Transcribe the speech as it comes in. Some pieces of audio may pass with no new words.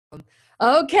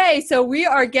Okay, so we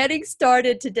are getting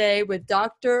started today with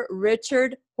Dr.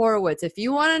 Richard Horowitz. If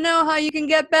you want to know how you can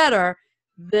get better,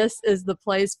 this is the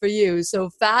place for you. So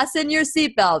fasten your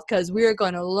seatbelt because we are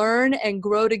going to learn and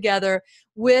grow together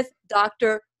with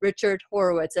Dr. Richard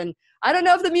Horowitz. And I don't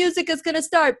know if the music is going to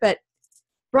start, but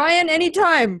Brian,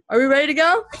 anytime. Are we ready to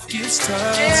go? There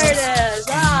it is.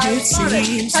 It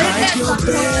seems like your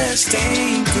best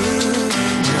ain't good enough.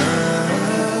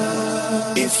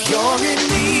 If you're in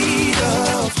need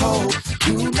of hope,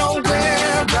 you know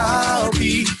where I'll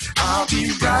be. I'll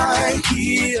be right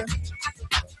here,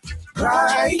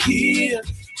 right here.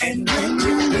 And when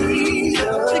you need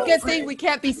It's a good thing we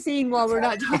can't be seen while we're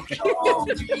not talking. I'll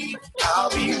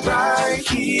be right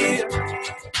here,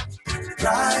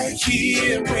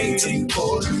 waiting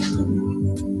for you.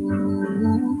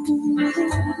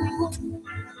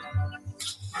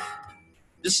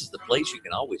 This is the place you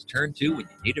can always turn to when you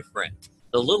need a friend.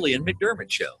 The Lillian McDermott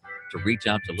Show. To reach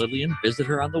out to Lillian, visit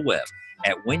her on the web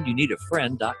at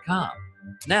whenyouneedafriend.com.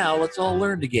 Now let's all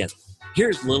learn together.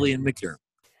 Here's Lillian McDermott.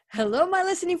 Hello, my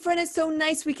listening friend. It's so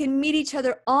nice we can meet each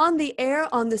other on the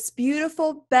air on this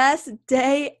beautiful, best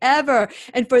day ever.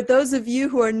 And for those of you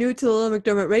who are new to the Lillian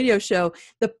McDermott radio show,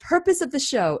 the purpose of the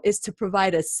show is to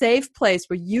provide a safe place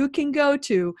where you can go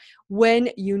to when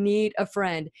you need a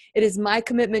friend. It is my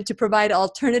commitment to provide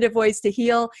alternative ways to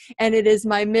heal, and it is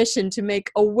my mission to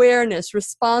make awareness,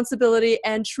 responsibility,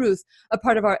 and truth a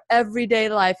part of our everyday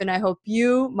life. And I hope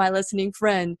you, my listening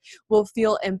friend, will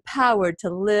feel empowered to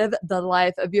live the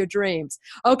life of your dreams.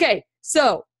 Okay,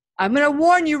 so I'm going to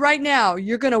warn you right now,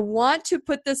 you're going to want to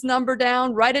put this number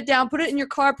down, write it down, put it in your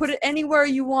car, put it anywhere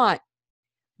you want.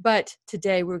 But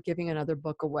today we're giving another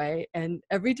book away, and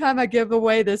every time I give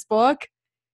away this book,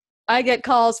 I get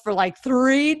calls for like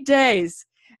 3 days.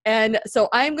 And so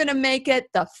I'm going to make it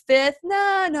the 5th.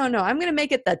 No. I'm going to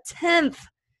make it the 10th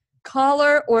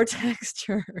caller or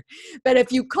texter. But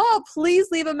if you call, please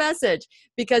leave a message,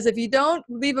 because if you don't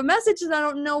leave a message, then I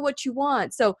don't know what you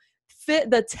want. So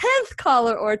the 10th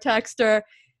caller or texter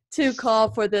to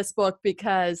call for this book,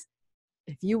 because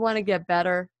if you want to get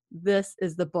better, this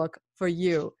is the book for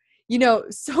you. You know,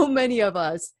 so many of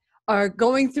us are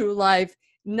going through life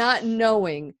not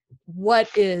knowing what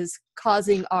is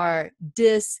causing our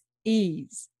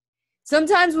dis-ease.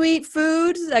 Sometimes we eat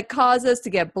foods that cause us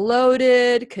to get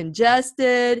bloated,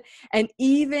 congested, and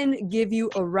even give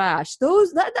you a rash.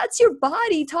 That's your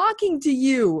body talking to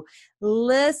you.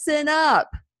 Listen up,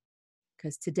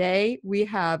 because today we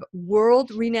have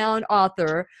world-renowned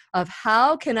author of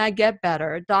How Can I Get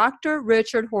Better, Dr.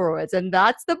 Richard Horowitz, and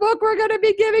that's the book we're going to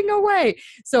be giving away.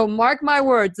 So mark my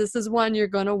words, this is one you're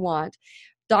going to want.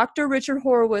 Dr. Richard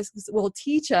Horowitz will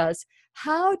teach us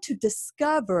how to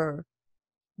discover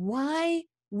why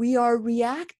we are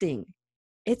reacting.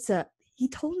 He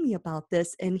told me about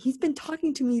this, and he's been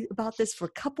talking to me about this for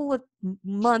a couple of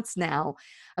months now,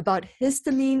 about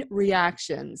histamine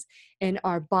reactions in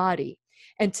our body.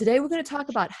 And today we're going to talk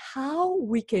about how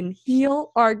we can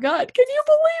heal our gut. Can you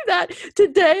believe that?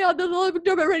 Today on the Lillian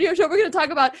McDermott radio show, we're going to talk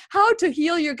about how to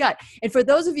heal your gut. And for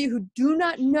those of you who do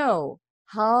not know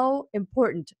how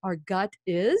important our gut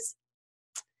is,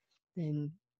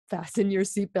 then fasten your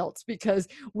seatbelts, because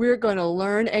we're going to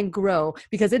learn and grow,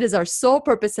 because it is our sole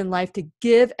purpose in life to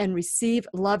give and receive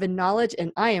love and knowledge.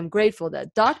 And I am grateful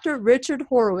that Dr. Richard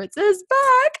Horowitz is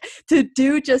back to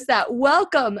do just that.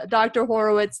 Welcome, Dr.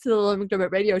 Horowitz, to the Lillian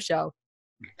McDermott radio show.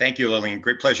 Thank you, Lillian.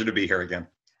 Great pleasure to be here again.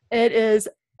 It is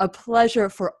a pleasure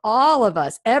for all of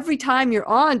us. Every time you're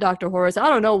on, Dr. Horowitz, I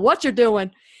don't know what you're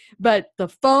doing, but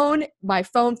my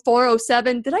phone,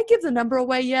 407, did I give the number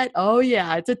away yet? Oh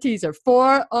yeah, it's a teaser,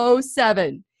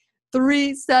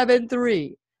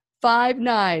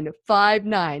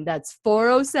 407-373-5959. That's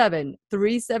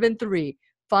 407-373-5959.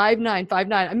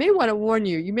 I may want to warn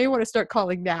you, you may want to start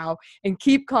calling now and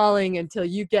keep calling until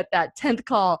you get that 10th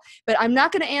call. But I'm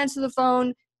not going to answer the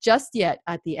phone just yet.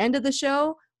 At the end of the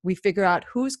show, we figure out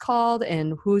who's called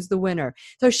and who's the winner.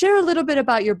 So share a little bit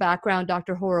about your background,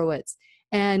 Dr. Horowitz,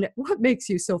 and what makes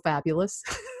you so fabulous.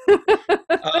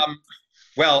 I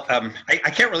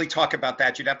can't really talk about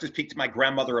that. You'd have to speak to my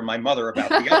grandmother or my mother about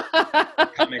the other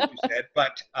comment you said.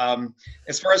 But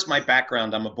as far as my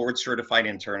background, I'm a board-certified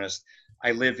internist. I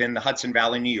live in the Hudson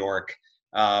Valley, New York.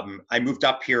 I moved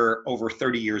up here over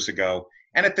 30 years ago.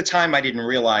 And at the time, I didn't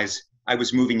realize I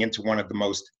was moving into one of the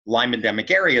most Lyme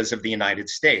endemic areas of the United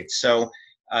States. So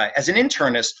as an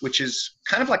internist, which is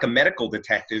kind of like a medical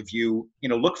detective, you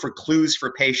look for clues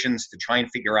for patients to try and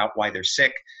figure out why they're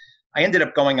sick. I ended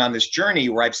up going on this journey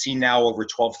where I've seen now over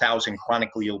 12,000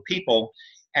 chronically ill people.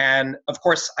 And of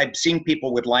course, I've seen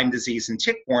people with Lyme disease and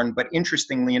tick-borne, but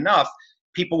interestingly enough,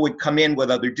 people would come in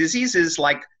with other diseases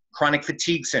like chronic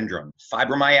fatigue syndrome,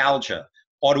 fibromyalgia,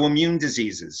 autoimmune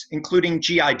diseases, including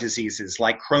GI diseases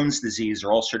like Crohn's disease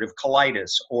or ulcerative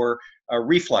colitis or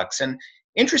reflux. And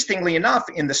interestingly enough,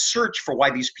 in the search for why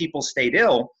these people stayed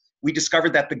ill, we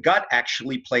discovered that the gut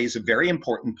actually plays a very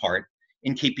important part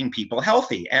in keeping people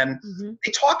healthy. And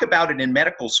they talk about it in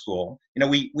medical school.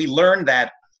 We learned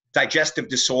that digestive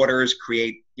disorders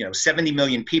create, 70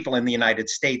 million people in the United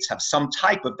States have some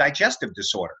type of digestive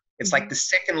disorder. It's like the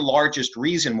second largest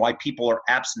reason why people are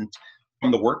absent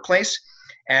from the workplace.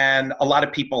 And a lot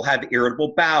of people have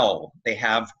irritable bowel. They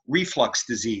have reflux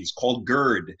disease called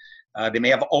GERD. They may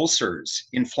have ulcers,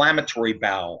 inflammatory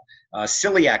bowel,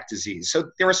 celiac disease.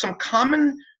 So there are some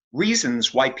common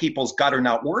reasons why people's gut are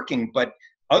not working, but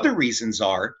other reasons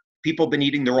are people have been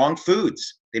eating the wrong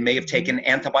foods. They may have taken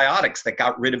antibiotics that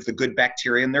got rid of the good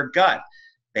bacteria in their gut.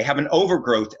 They have an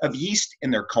overgrowth of yeast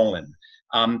in their colon.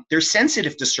 They're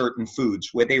sensitive to certain foods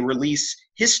where they release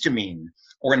histamine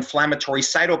or inflammatory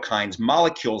cytokines,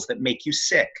 molecules that make you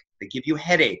sick. They give you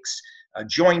headaches,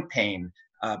 joint pain,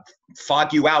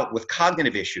 fog you out with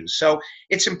cognitive issues. So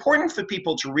it's important for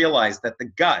people to realize that the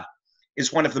gut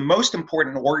is one of the most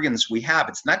important organs we have.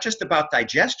 It's not just about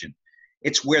digestion.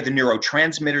 It's where the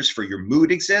neurotransmitters for your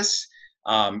mood exists.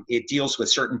 It deals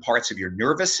with certain parts of your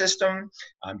nervous system.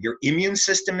 Your immune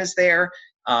system is there.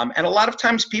 And a lot of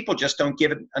times people just don't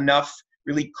give it enough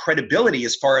really credibility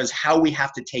as far as how we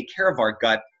have to take care of our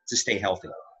gut to stay healthy.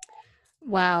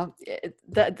 Wow,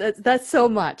 that's so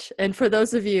much. And for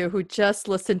those of you who just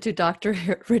listened to Dr.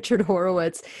 Richard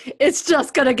Horowitz, it's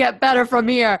just going to get better from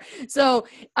here. So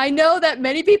I know that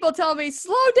many people tell me,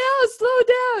 slow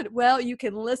down. Well, you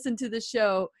can listen to the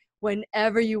show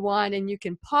whenever you want, and you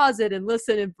can pause it and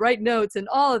listen and write notes and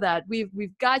all of that. We've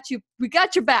got you. We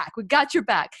got your back. We got your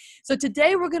back. So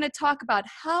today we're going to talk about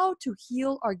how to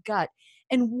heal our gut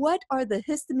and what are the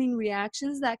histamine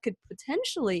reactions that could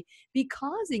potentially be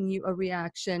causing you a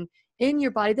reaction in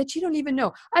your body that you don't even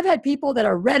know. I've had people that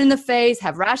are red in the face,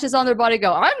 have rashes on their body,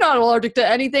 go, I'm not allergic to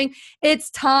anything. It's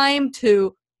time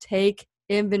to take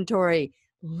inventory.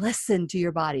 Listen to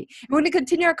your body. We're going to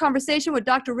continue our conversation with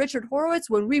Dr. Richard Horowitz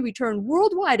when we return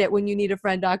worldwide at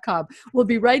whenyouneedafriend.com. We'll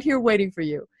be right here waiting for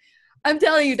you. I'm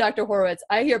telling you, Dr. Horowitz,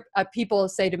 I hear people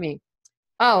say to me,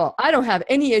 oh, I don't have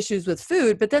any issues with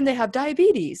food, but then they have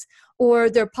diabetes or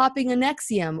they're popping an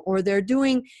Nexium or they're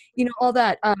doing, all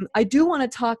that. I do want to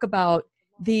talk about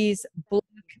these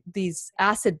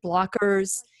acid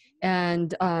blockers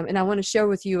and I want to share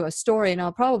with you a story, and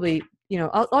I'll probably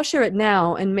I'll share it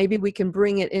now, and maybe we can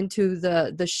bring it into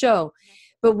the show.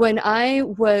 But when I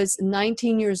was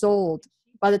 19 years old,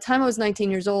 by the time I was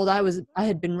 19 years old, I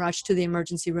had been rushed to the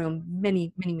emergency room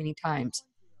many, many, many times.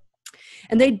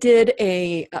 And they did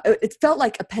it felt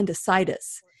like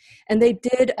appendicitis. And they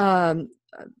did,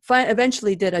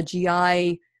 eventually did a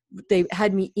GI, they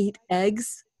had me eat egg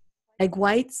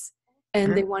whites.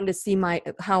 And they wanted to see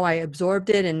how I absorbed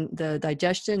it and the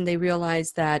digestion. They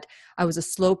realized that I was a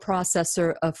slow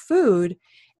processor of food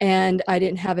and I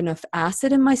didn't have enough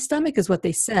acid in my stomach is what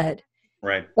they said.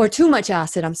 Right. Or too much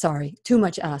acid, too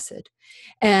much acid.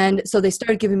 And so they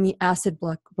started giving me acid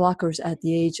blockers at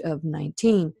the age of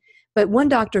 19. But one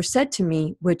doctor said to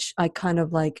me, which I kind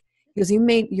of like, because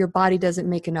your body doesn't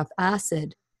make enough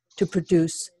acid to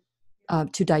produce,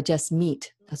 to digest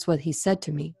meat. That's what he said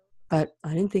to me. But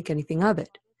I didn't think anything of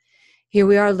it. Here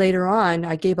we are later on,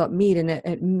 I gave up meat and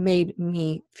it made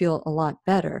me feel a lot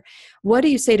better. What do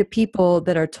you say to people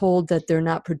that are told that they're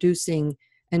not producing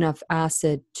enough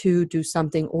acid to do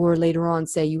something, or later on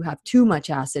say you have too much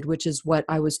acid, which is what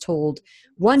I was told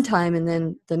one time, and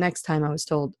then the next time I was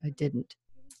told I didn't?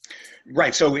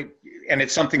 Right. So,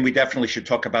 it's something we definitely should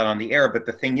talk about on the air, but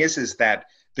the thing is that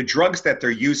the drugs that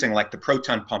they're using, like the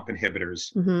proton pump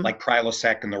inhibitors, like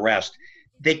Prilosec and the rest,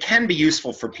 they can be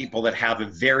useful for people that have a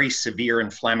very severe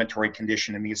inflammatory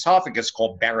condition in the esophagus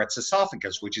called Barrett's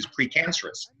esophagus, which is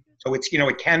precancerous. So it's,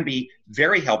 it can be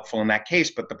very helpful in that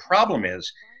case. But the problem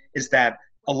is that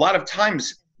a lot of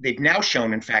times they've now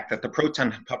shown, in fact, that the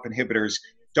proton pump inhibitors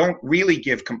don't really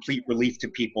give complete relief to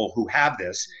people who have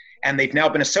this. And they've now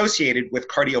been associated with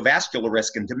cardiovascular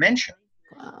risk and dementia.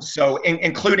 Wow. So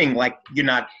including like you're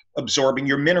not absorbing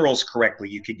your minerals correctly.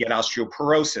 You could get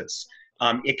osteoporosis.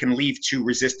 It can lead to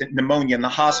resistant pneumonia in the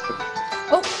hospital.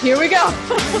 Oh, here we go.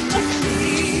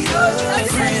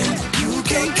 You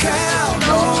can count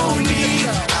on me.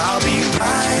 I'll be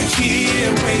right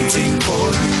here waiting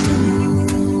for you.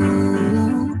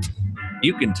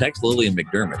 You can text Lillian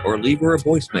McDermott or leave her a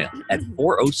voicemail at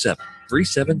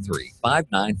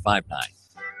 407-373-5959.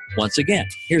 Once again,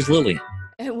 here's Lillian.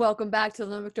 And welcome back to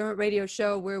the McDermott Radio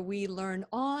Show, where we learn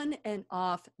on and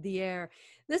off the air.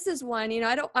 This is one,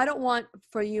 I don't want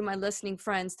for you, my listening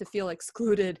friends, to feel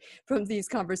excluded from these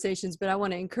conversations, but I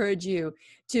want to encourage you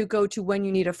to go to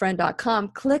whenyouneedafriend.com,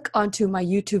 click onto my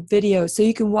YouTube video so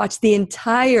you can watch the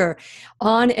entire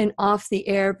on and off the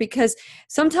air, because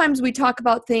sometimes we talk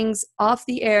about things off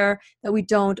the air that we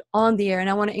don't on the air. And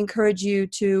I want to encourage you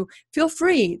to feel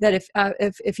free that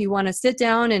if you want to sit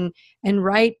down and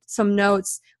write some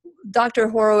notes, Dr.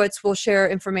 Horowitz will share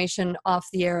information off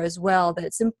the air as well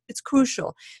that it's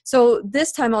crucial. So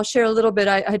this time I'll share a little bit.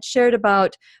 I had shared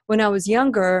about when I was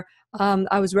younger,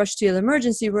 I was rushed to the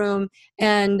emergency room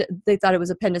and they thought it was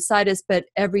appendicitis, but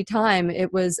every time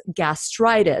it was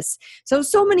gastritis.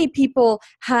 So many people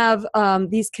have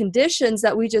these conditions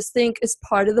that we just think is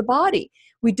part of the body.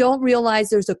 We don't realize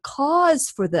there's a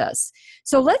cause for this.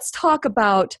 So let's talk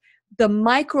about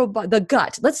the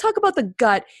gut. Let's talk about the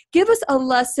gut. Give us a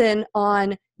lesson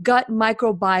on gut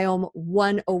microbiome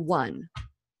 101.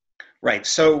 Right.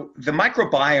 So the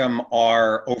microbiome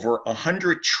are over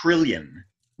 100 trillion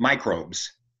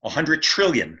microbes, 100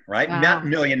 trillion, right? Wow. Not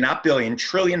million, not billion,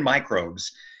 trillion microbes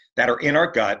that are in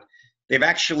our gut. They've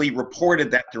actually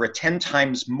reported that there are 10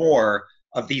 times more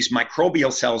of these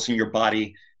microbial cells in your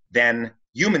body than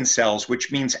human cells,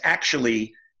 which means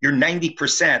actually you're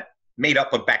 90% made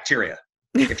up of bacteria,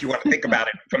 if you want to think about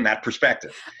it from that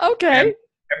perspective. Okay. And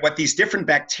what these different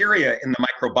bacteria in the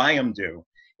microbiome do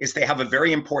is they have a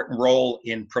very important role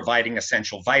in providing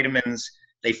essential vitamins.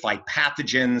 They fight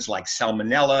pathogens like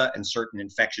salmonella and certain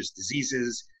infectious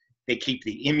diseases. They keep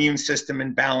the immune system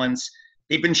in balance.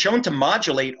 They've been shown to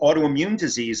modulate autoimmune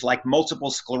disease like multiple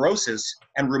sclerosis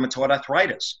and rheumatoid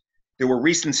arthritis. There were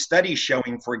recent studies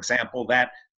showing, for example,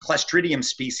 that Clostridium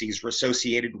species were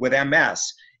associated with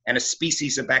MS, and a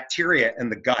species of bacteria in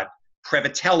the gut,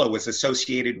 Prevotella, was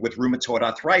associated with rheumatoid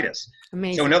arthritis.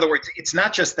 Amazing. So in other words, it's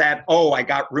not just that, oh, I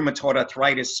got rheumatoid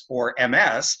arthritis or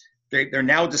MS. They're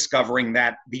now discovering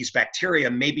that these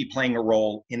bacteria may be playing a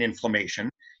role in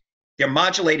inflammation. They're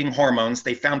modulating hormones.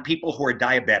 They found people who are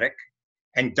diabetic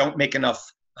and don't make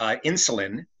enough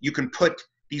insulin. You can put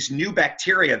these new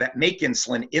bacteria that make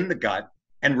insulin in the gut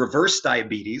and reverse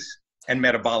diabetes and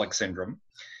metabolic syndrome.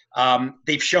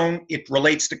 They've shown it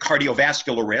relates to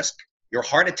cardiovascular risk. Your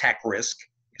heart attack risk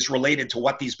is related to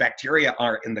what these bacteria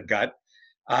are in the gut.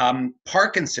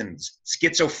 Parkinson's,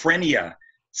 schizophrenia,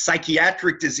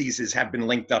 psychiatric diseases have been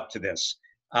linked up to this.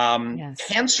 Yes.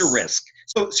 Cancer risk.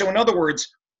 So in other words,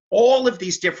 all of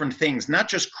these different things, not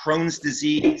just Crohn's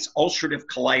disease, ulcerative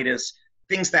colitis,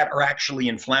 things that are actually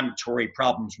inflammatory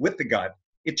problems with the gut,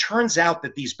 it turns out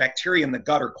that these bacteria in the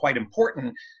gut are quite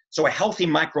important. So a healthy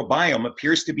microbiome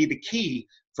appears to be the key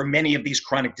for many of these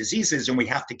chronic diseases, and we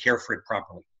have to care for it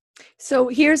properly. So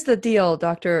here's the deal,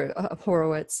 Dr.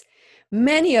 Horowitz.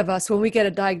 Many of us, when we get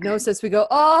a diagnosis, we go,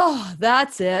 oh,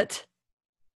 that's it.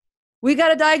 We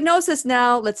got a diagnosis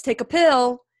now. Let's take a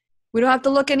pill. We don't have to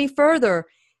look any further.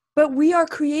 But we are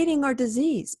creating our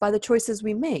disease by the choices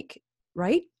we make,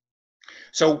 right?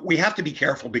 So we have to be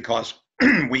careful because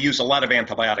we use a lot of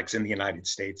antibiotics in the United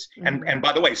States. Mm-hmm. And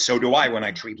by the way, so do I when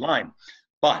I treat Lyme.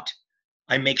 But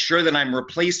I make sure that I'm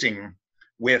replacing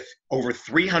with over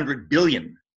 300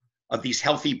 billion of these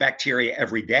healthy bacteria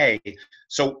every day.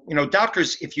 So,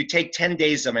 doctors, if you take 10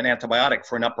 days of an antibiotic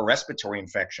for an upper respiratory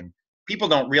infection, people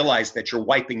don't realize that you're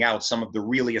wiping out some of the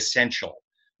really essential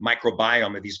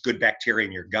microbiome of these good bacteria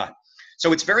in your gut.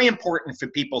 So it's very important for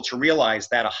people to realize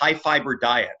that a high fiber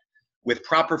diet with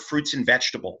proper fruits and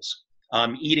vegetables,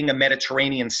 eating a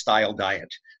Mediterranean style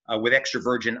diet with extra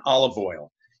virgin olive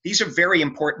oil. These are very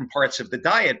important parts of the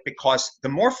diet because the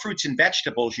more fruits and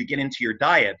vegetables you get into your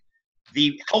diet,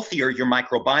 the healthier your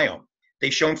microbiome.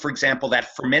 They've shown, for example,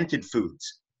 that fermented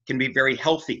foods can be very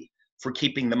healthy for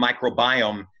keeping the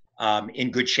microbiome in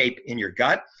good shape in your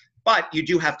gut. But you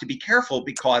do have to be careful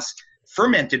because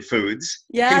fermented foods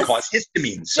can cause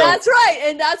histamine. So that's right.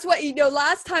 And that's what,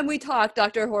 last time we talked,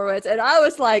 Dr. Horowitz, and I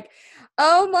was like,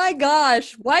 oh my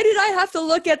gosh, why did I have to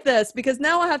look at this? Because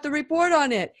now I have to report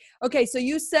on it. Okay, so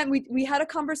you said, we had a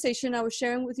conversation. I was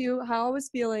sharing with you how I was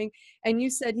feeling. And you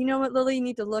said, you know what, Lily, you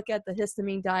need to look at the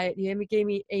histamine diet. You gave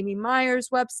me Amy Meyer's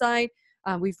website.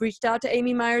 We've reached out to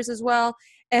Amy Meyer's as well.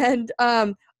 And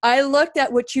I looked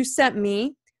at what you sent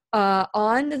me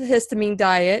on the histamine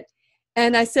diet.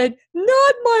 And I said,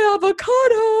 not my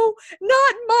avocado,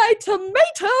 not my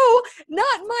tomato,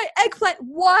 not my eggplant.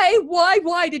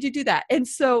 Why did you do that? And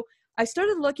so I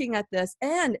started looking at this,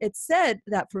 and it said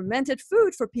that fermented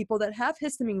food for people that have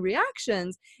histamine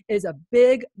reactions is a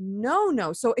big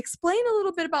no-no. So explain a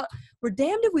little bit about, we're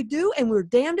damned if we do and we're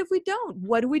damned if we don't.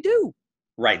 What do we do?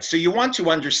 Right. So you want to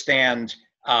understand,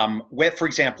 for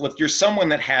example, if you're someone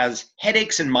that has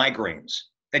headaches and migraines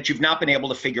that you've not been able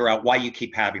to figure out why you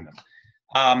keep having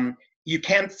them, you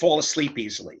can't fall asleep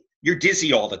easily. You're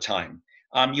dizzy all the time.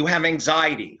 You have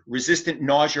anxiety, resistant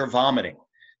nausea, or vomiting.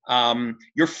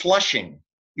 You're flushing.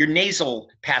 Your nasal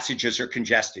passages are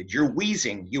congested. You're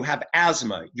wheezing. You have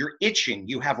asthma. You're itching.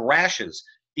 You have rashes.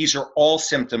 These are all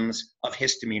symptoms of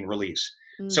histamine release.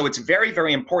 So it's very,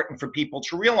 very important for people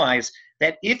to realize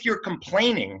that if you're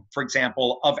complaining, for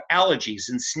example, of allergies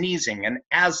and sneezing and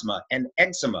asthma and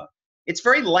eczema, it's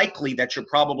very likely that you're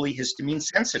probably histamine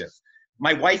sensitive.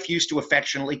 My wife used to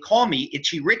affectionately call me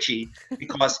Itchy Richie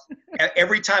because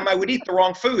every time I would eat the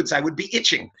wrong foods, I would be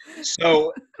itching.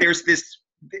 So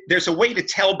there's a way to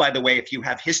tell, by the way, if you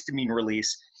have histamine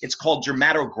release. It's called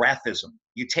dermatographism.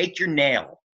 You take your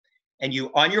nail and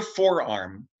on your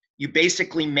forearm, you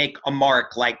basically make a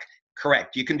mark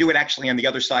correct. You can do it actually on the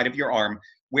other side of your arm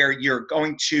where you're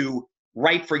going to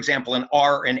write, for example, an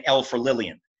R and L for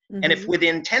Lillian. Mm-hmm. And if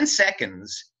within 10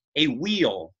 seconds, a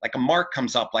wheal, like a mark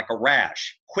comes up like a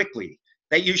rash quickly,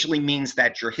 that usually means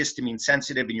that you're histamine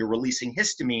sensitive and you're releasing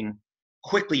histamine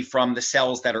quickly from the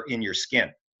cells that are in your skin.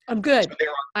 I'm good.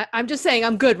 So I'm just saying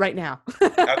I'm good right now.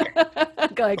 Okay.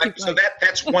 Go ahead, so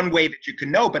that's one way that you can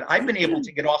know, but I've been able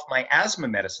to get off my asthma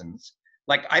medicines.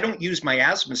 Like I don't use my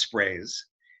asthma sprays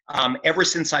ever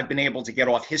since I've been able to get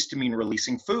off histamine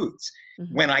releasing foods.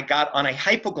 Mm-hmm. When I got on a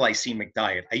hypoglycemic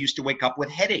diet, I used to wake up with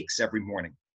headaches every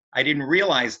morning. I didn't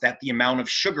realize that the amount of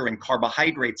sugar and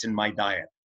carbohydrates in my diet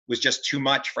was just too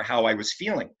much for how I was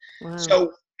feeling. Wow.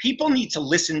 So people need to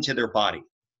listen to their body.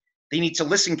 They need to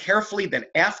listen carefully that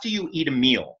after you eat a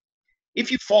meal, if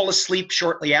you fall asleep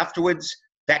shortly afterwards,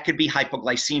 that could be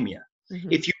hypoglycemia.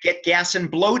 Mm-hmm. If you get gas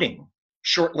and bloating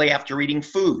shortly after eating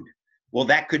food, well,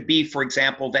 that could be, for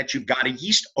example, that you've got a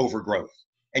yeast overgrowth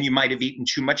and you might have eaten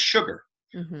too much sugar.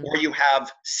 Mm-hmm. Or you have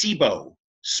SIBO,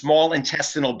 small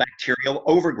intestinal bacterial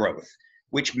overgrowth,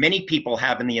 which many people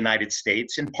have in the United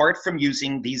States, in part from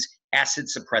using these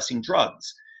acid-suppressing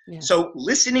drugs. Yes. So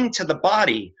listening to the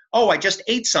body, I just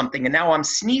ate something and now I'm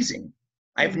sneezing.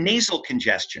 I have nasal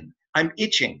congestion. I'm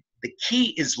itching. The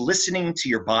key is listening to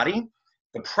your body.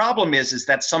 The problem is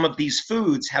that some of these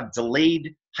foods have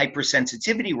delayed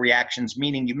hypersensitivity reactions,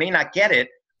 meaning you may not get it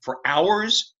for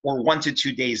hours or 1 to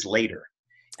 2 days later.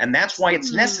 And that's why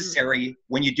it's necessary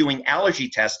when you're doing allergy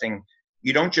testing,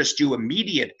 you don't just do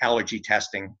immediate allergy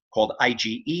testing called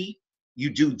IgE, you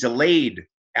do delayed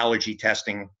allergy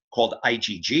testing called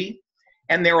IgG.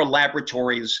 And there are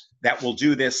laboratories that will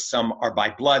do this. Some are by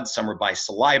blood, some are by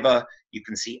saliva. You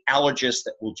can see allergists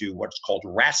that will do what's called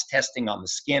RAS testing on the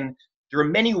skin. There are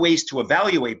many ways to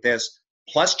evaluate this,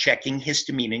 plus checking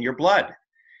histamine in your blood.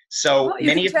 So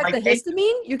many of my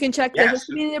histamine? You can check the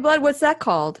histamine in your blood? What's that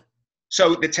called?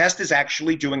 So the test is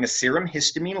actually doing a serum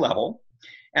histamine level.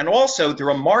 And also there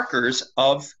are markers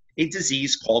of a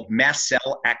disease called mast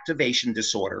cell activation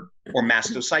disorder or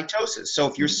mastocytosis. So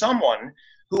if you're someone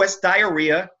who has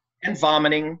diarrhea and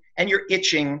vomiting and you're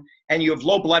itching and you have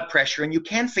low blood pressure and you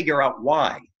can't figure out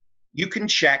why, you can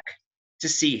check to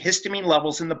see histamine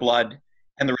levels in the blood.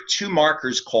 And there are two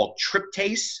markers called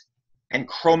tryptase and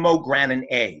chromogranin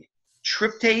A.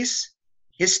 Tryptase,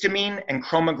 histamine, and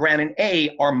chromogranin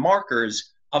A are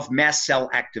markers of mast cell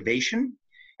activation.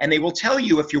 And they will tell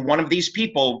you if you're one of these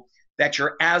people that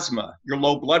your asthma, your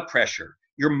low blood pressure,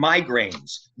 your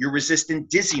migraines, your resistant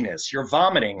dizziness, your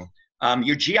vomiting,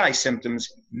 your GI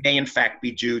symptoms may in fact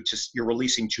be due to you're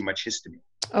releasing too much histamine.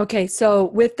 Okay, so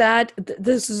with that,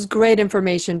 this is great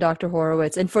information, Dr.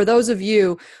 Horowitz. And for those of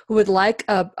you who would like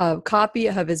a copy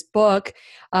of his book,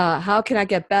 How Can I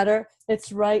Get Better?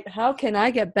 It's right. How Can I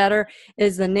Get Better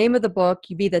is the name of the book.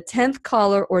 You be the 10th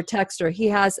caller or texter. He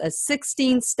has a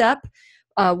 16-step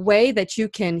way that you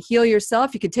can heal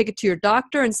yourself. You can take it to your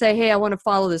doctor and say, hey, I want to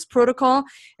follow this protocol.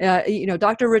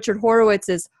 Dr. Richard Horowitz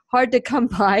is hard to come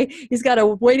by. He's got a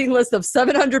waiting list of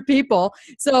 700 people.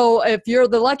 So if you're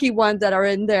the lucky ones that are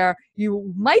in there,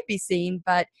 you might be seen.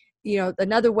 But,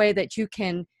 another way that you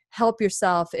can help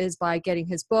yourself is by getting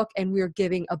his book. And we're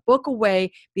giving a book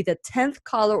away. Be the 10th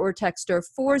caller or texter,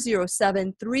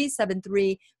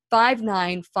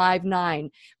 407-373-5959.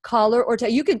 Caller or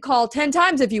you can call 10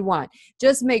 times if you want.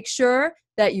 Just make sure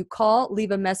that you call,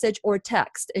 leave a message, or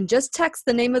text. And just text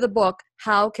the name of the book,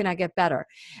 How Can I Get Better?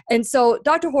 And so,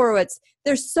 Dr. Horowitz,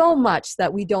 there's so much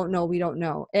that we don't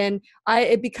know. And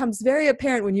it becomes very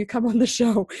apparent when you come on the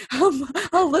show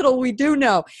how little we do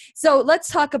know. So let's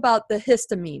talk about the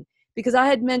histamine, because I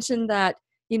had mentioned that,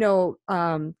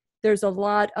 there's a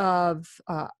lot of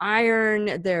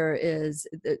iron. There's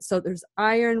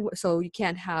iron, so you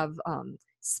can't have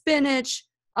spinach,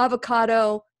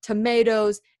 avocado,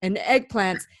 tomatoes, and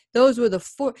eggplants. Those were the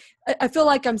four. I feel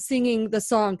like I'm singing the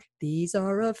song, "These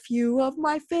are a few of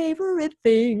my favorite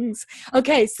things."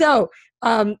 Okay, so,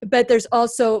 but there's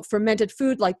also fermented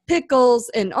food like pickles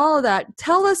and all of that.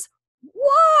 Tell us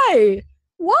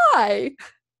why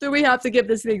do we have to give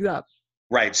these things up?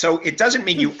 Right. So it doesn't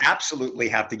mean you absolutely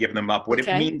have to give them up. What it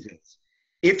means is,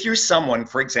 if you're someone,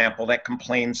 for example, that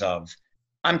complains of,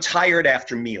 I'm tired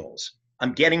after meals,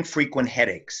 I'm getting frequent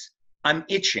headaches, I'm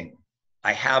itching,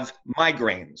 I have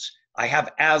migraines, I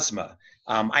have asthma,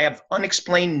 I have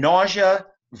unexplained nausea,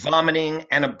 vomiting,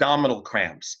 and abdominal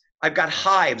cramps, I've got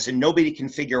hives and nobody can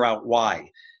figure out why,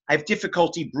 I have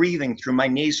difficulty breathing through my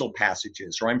nasal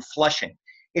passages, or I'm flushing.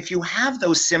 If you have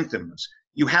those symptoms,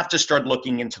 you have to start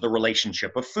looking into the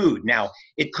relationship of food. Now,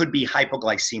 it could be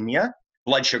hypoglycemia,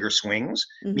 blood sugar swings,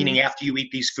 meaning after you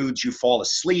eat these foods, you fall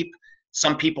asleep.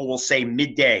 Some people will say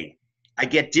midday, I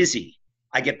get dizzy,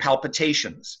 I get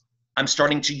palpitations, I'm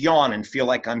starting to yawn and feel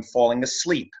like I'm falling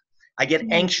asleep. I get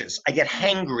anxious, I get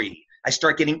hangry, I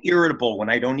start getting irritable when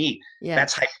I don't eat.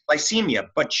 That's hypoglycemia,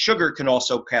 but sugar can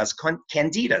also cause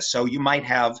candida. So you might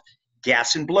have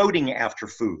gas and bloating after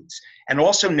foods, and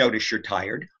also notice you're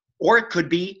tired. Or it could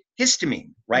be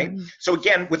histamine, right? So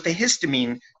again, with the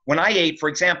histamine, when I ate, for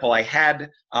example, I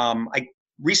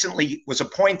recently was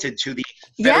appointed to the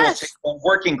Federal Signal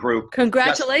Working Group.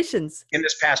 Congratulations. In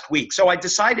this past week. So I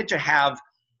decided to have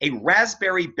a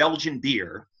raspberry Belgian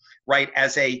beer, right,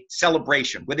 as a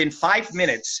celebration. Within 5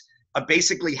 minutes of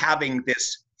basically having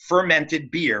this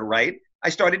fermented beer, right, I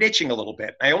started itching a little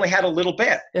bit. I only had a little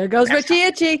bit. There goes Richie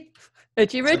Itchy.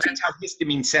 Itchy Richie. So that's how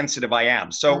histamine sensitive I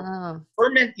am. So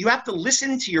you have to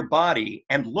listen to your body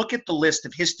and look at the list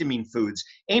of histamine foods.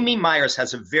 Amy Myers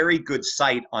has a very good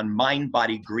site on Mind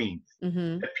Body Green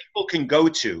that people can go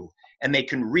to, and they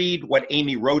can read what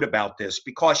Amy wrote about this,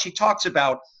 because she talks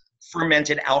about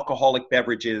fermented alcoholic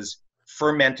beverages,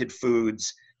 fermented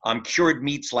foods, cured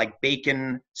meats like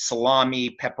bacon,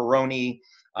 salami, pepperoni.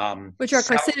 Which are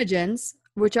carcinogens.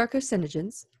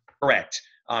 Correct.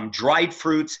 Dried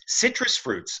fruits, citrus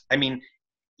fruits. I mean,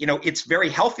 it's very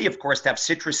healthy, of course, to have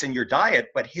citrus in your diet,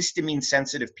 but histamine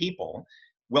sensitive people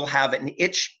will have an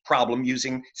itch problem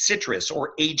using citrus,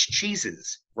 or aged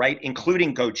cheeses, right?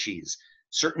 Including goat cheese.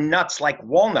 Certain nuts like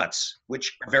walnuts,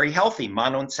 which are very healthy,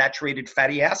 monounsaturated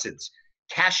fatty acids,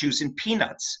 cashews and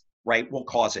peanuts, right, will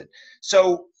cause it.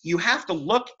 So you have to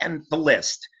look at the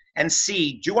list and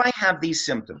see, do I have these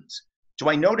symptoms? Do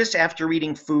I notice after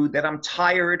eating food that I'm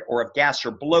tired, or of gas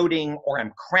or bloating, or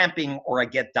I'm cramping, or I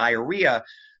get diarrhea?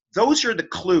 Those are the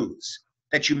clues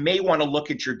that you may want to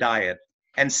look at your diet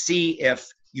and see if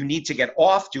you need to get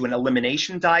off, do an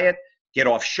elimination diet, get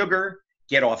off sugar,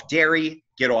 get off dairy,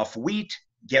 get off wheat,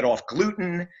 get off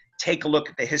gluten, take a look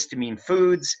at the histamine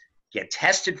foods, get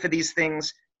tested for these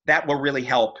things. That will really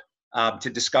help to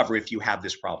discover if you have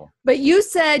this problem. But you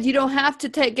said you don't have to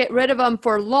get rid of them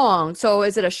for long. So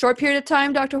is it a short period of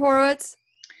time, Dr. Horowitz?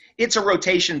 It's a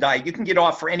rotation diet. You can get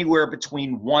off for anywhere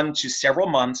between 1 to several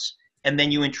months, and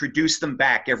then you introduce them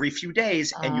back every few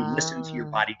days, and you listen to your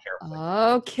body carefully.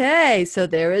 Okay, so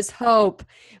there is hope,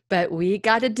 but we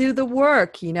got to do the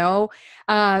work,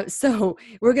 So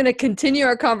we're going to continue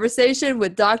our conversation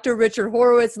with Dr. Richard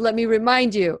Horowitz. Let me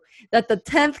remind you that the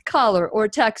 10th caller or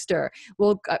texter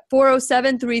will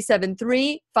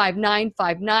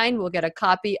 407-373-5959 will get a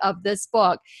copy of this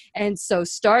book. And so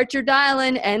start your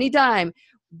dial-in anytime.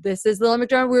 This is Lillian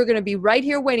McDermott. We're going to be right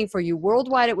here waiting for you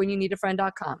worldwide at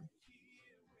whenyouneedafriend.com.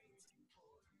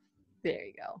 There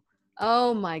you go.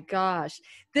 Oh my gosh.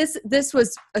 This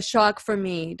was a shock for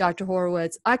me, Dr.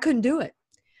 Horowitz. I couldn't do it.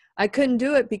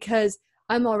 Because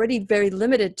I'm already very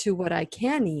limited to what I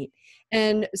can eat.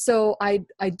 And so I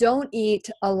don't eat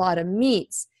a lot of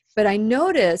meats, but I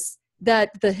notice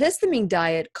that the histamine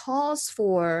diet calls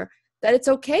for that it's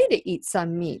okay to eat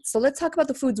some meat. So let's talk about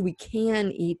the foods we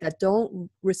can eat that don't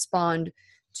respond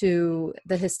to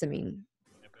the histamine.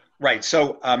 Right.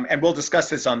 So, and we'll discuss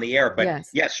this on the air, but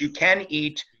yes, you can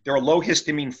eat. There are low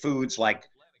histamine foods like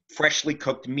freshly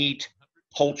cooked meat,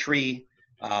 poultry,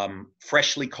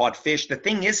 freshly caught fish. The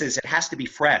thing is it has to be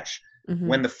fresh.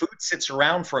 When the food sits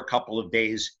around for a couple of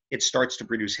days, it starts to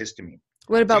produce histamine.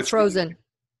 What about frozen?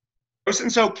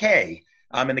 Frozen's okay.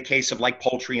 In the case of like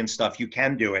poultry and stuff, you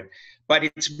can do it. But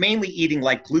it's mainly eating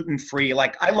like gluten-free.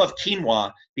 Like I love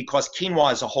quinoa because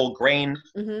quinoa is a whole grain.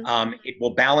 It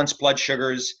will balance blood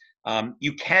sugars.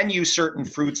 You can use certain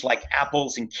fruits like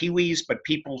apples and kiwis, but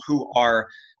people who are,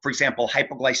 for example,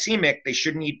 hypoglycemic, they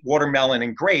shouldn't eat watermelon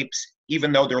and grapes,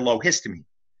 even though they're low histamine.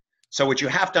 So what you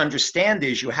have to understand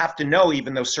is you have to know,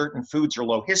 even though certain foods are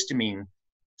low histamine,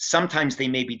 sometimes they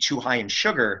may be too high in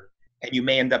sugar, and you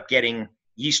may end up getting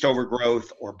yeast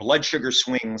overgrowth or blood sugar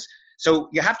swings. So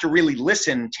you have to really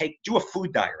listen, do a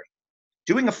food diary.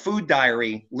 Doing a food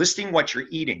diary, listing what you're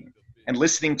eating and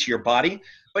listening to your body,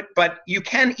 but you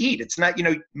can eat. It's not,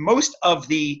 most of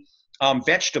the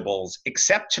vegetables,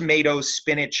 except tomatoes,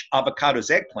 spinach,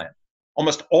 avocados, eggplant,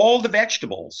 almost all the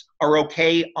vegetables are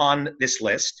okay on this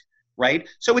list, right?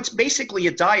 So it's basically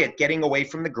a diet, getting away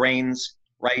from the grains,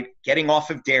 right? Getting off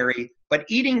of dairy, but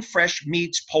eating fresh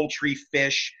meats, poultry,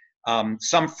 fish,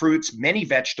 some fruits, many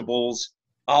vegetables.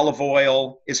 Olive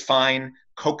oil is fine.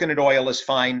 Coconut oil is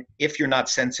fine if you're not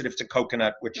sensitive to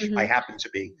coconut, which I happen to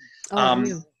be.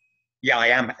 Yeah, I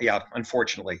am. Yeah,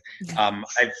 unfortunately. I've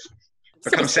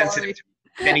become sensitive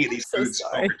to many of these foods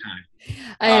over time.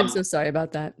 I am so sorry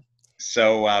about that.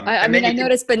 So I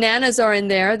noticed bananas are in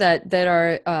there that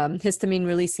are histamine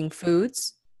releasing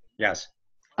foods. Yes.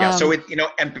 Yeah. So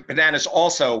and bananas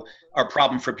also are a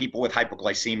problem for people with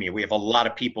hypoglycemia. We have a lot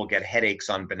of people get headaches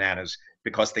on bananas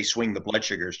because they swing the blood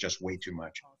sugars just way too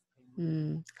much.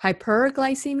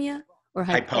 Hyperglycemia or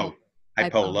hypo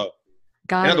low.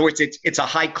 In other words, it's a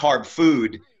high carb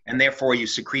food, and therefore you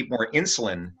secrete more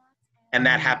insulin, and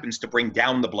that happens to bring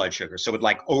down the blood sugar. So it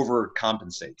like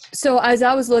overcompensates. So as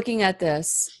I was looking at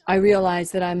this, I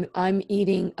realized that I'm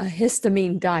eating a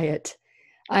histamine diet.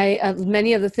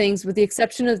 Many of the things, with the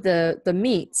exception of the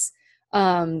meats,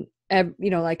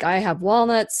 like I have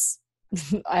walnuts,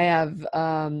 I have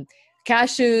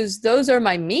cashews. Those are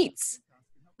my meats.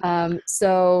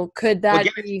 So could that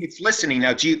be? It's listening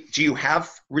now. Do you have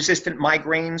resistant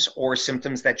migraines or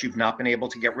symptoms that you've not been able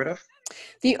to get rid of?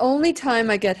 The only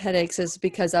time I get headaches is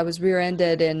because I was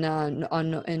rear-ended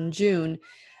in June.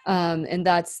 But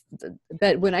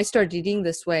when I started eating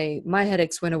this way, my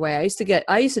headaches went away. I used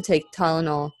to take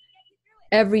Tylenol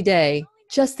every day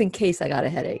just in case I got a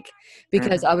headache,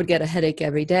 because I would get a headache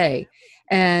every day.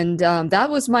 And that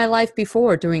was my life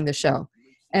before doing the show.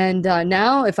 And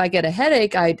now if I get a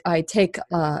headache, I take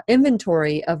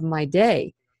inventory of my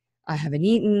day. I haven't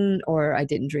eaten, or I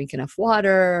didn't drink enough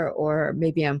water, or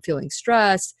maybe I'm feeling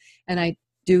stressed, and I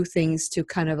do things to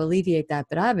kind of alleviate that.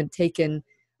 But I haven't taken,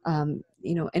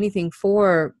 anything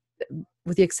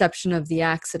with the exception of the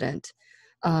accident,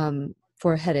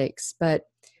 for headaches. But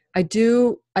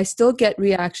I still get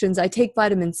reactions. I take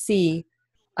vitamin C.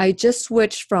 I just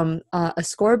switched from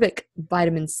ascorbic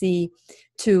vitamin C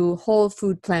to whole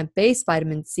food plant-based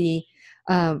vitamin C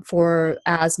for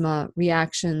asthma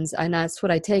reactions, and that's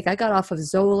what I take. I got off of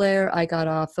Xolair. I got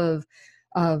off of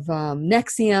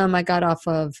Nexium. I got off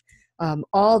of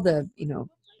all the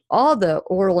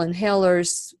oral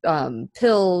inhalers,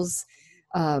 pills,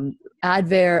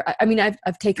 Advair.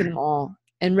 I've taken them all,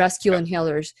 and rescue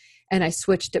inhalers, and I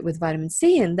switched it with vitamin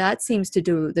C, and that seems to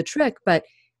do the trick. But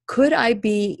could I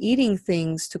be eating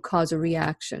things to cause a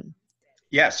reaction?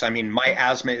 Yes. My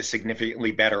asthma is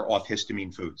significantly better off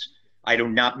histamine foods. I do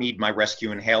not need my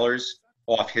rescue inhalers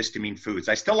off histamine foods.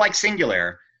 I still like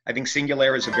Singulair. I think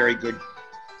Singulair is a very good.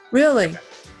 Really?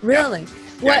 Yeah.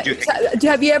 What?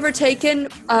 Have you ever taken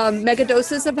mega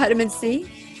doses of vitamin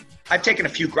C? I've taken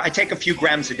I take a few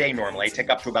grams a day normally. I take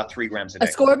up to about 3 grams a day.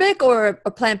 Ascorbic or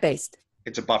a plant-based?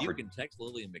 It's a buffer. You can text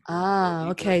Lillian McDermott.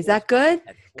 Okay. Is that good?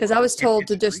 Because I was told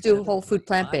to just do whole food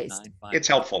plant-based. It's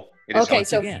helpful. Okay,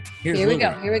 so here we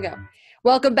go.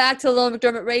 Welcome back to the Lillian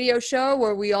McDermott Radio Show,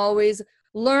 where we always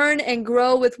learn and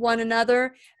grow with one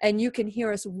another. And you can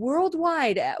hear us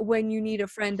worldwide at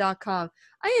whenyouneedafriend.com.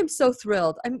 I am so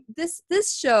thrilled.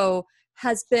 This show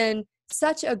has been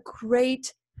such a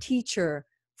great teacher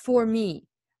for me.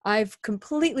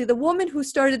 The woman who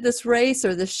started this race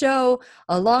or the show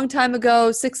a long time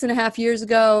ago, 6.5 years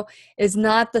ago, is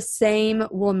not the same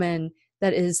woman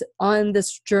that is on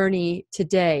this journey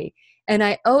today. And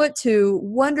I owe it to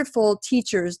wonderful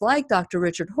teachers like Dr.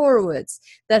 Richard Horowitz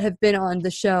that have been on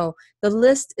the show. The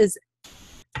list is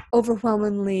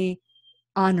overwhelmingly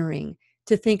honoring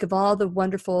to think of all the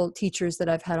wonderful teachers that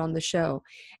I've had on the show.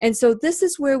 And so this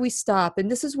is where we stop.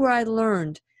 And this is where I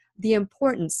learned the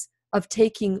importance of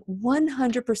taking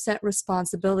 100%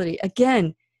 responsibility.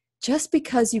 Again, just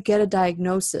because you get a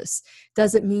diagnosis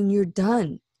doesn't mean you're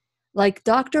done. Like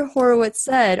Dr. Horowitz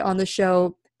said on the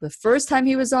show, the first time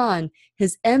he was on,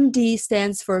 his MD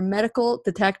stands for medical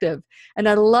detective. And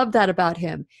I love that about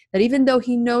him, that even though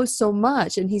he knows so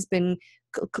much and he's been,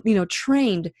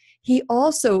 trained, he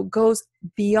also goes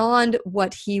beyond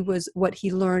what he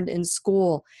learned in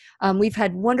school. We've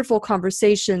had wonderful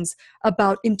conversations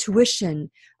about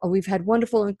intuition. We've had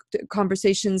wonderful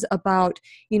conversations about,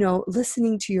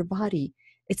 listening to your body.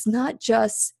 It's not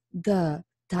just the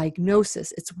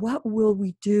diagnosis. It's what will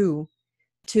we do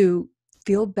to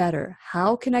feel better.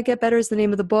 How Can I Get Better is the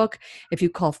name of the book. If you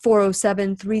call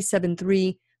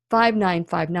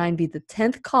 407-373-5959, be the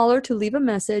 10th caller to leave a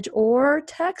message, or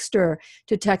text her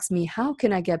to text me, how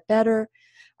can I get better?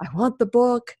 I want the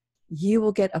book. You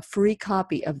will get a free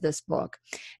copy of this book.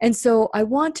 And so I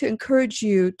want to encourage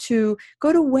you to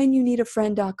go to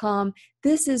whenyouneedafriend.com.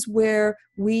 This is where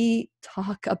we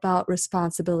talk about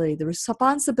responsibility, the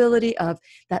responsibility of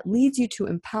that leads you to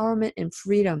empowerment and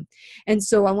freedom. And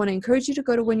so I want to encourage you to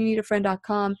go to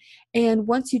whenyouneedafriend.com. And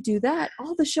once you do that,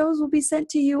 all the shows will be sent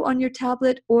to you on your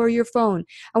tablet or your phone.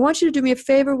 I want you to do me a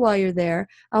favor while you're there.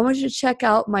 I want you to check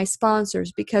out my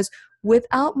sponsors, because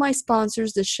without my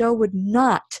sponsors, the show would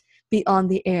not be on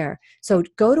the air. So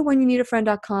go to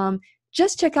whenyouneedafriend.com,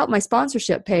 just check out my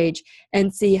sponsorship page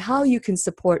and see how you can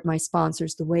support my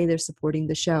sponsors the way they're supporting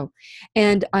the show.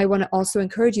 And I want to also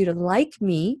encourage you to like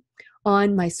me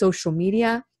on my social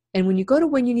media. And when you go to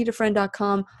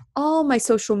whenyouneedafriend.com, all my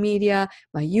social media,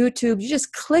 my YouTube, you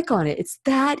just click on it. It's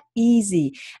that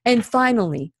easy. And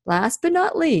finally, last but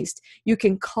not least, you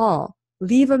can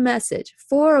leave a message,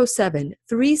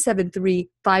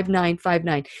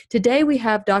 407-373-5959. Today we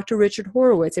have Dr. Richard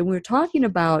Horowitz, and we're talking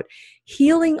about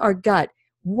healing our gut.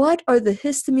 What are the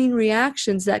histamine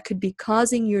reactions that could be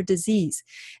causing your disease?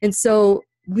 And so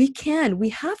we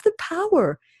have the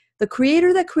power. The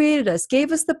creator that created us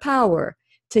gave us the power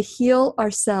to heal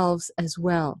ourselves as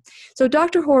well. So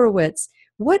Dr. Horowitz,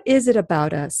 what is it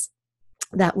about us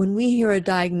that when we hear a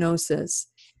diagnosis,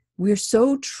 we're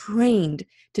so trained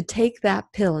to take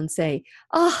that pill and say,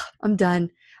 I'm done.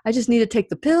 I just need to take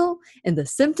the pill and the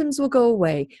symptoms will go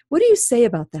away. What do you say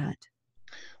about that?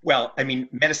 Well, I mean,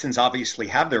 medicines obviously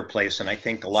have their place, and I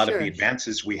think a lot of the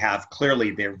advances we have,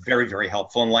 clearly, they're very, very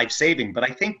helpful and life-saving. But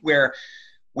I think where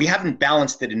we haven't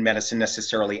balanced it in medicine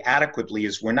necessarily adequately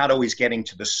is we're not always getting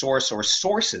to the source or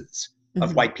sources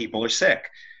of why people are sick.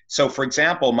 So, for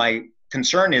example, my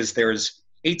concern is there's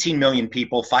 18 million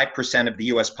people, 5% of the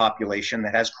US population,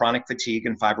 that has chronic fatigue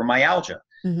and fibromyalgia,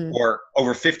 or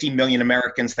over 50 million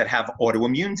Americans that have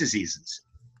autoimmune diseases.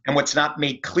 And what's not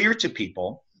made clear to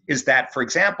people is that, for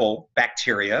example,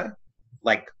 bacteria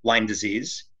like Lyme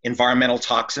disease, environmental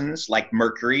toxins like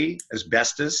mercury,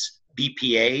 asbestos,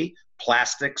 BPA,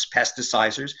 plastics,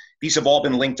 pesticides, these have all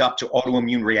been linked up to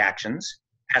autoimmune reactions,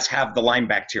 as have the Lyme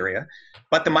bacteria.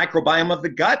 But the microbiome of the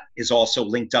gut is also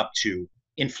linked up to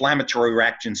inflammatory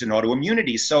reactions and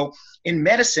autoimmunity. So in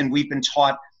medicine, we've been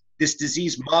taught this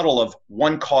disease model of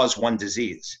one cause, one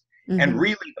disease. And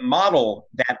really the model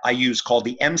that I use, called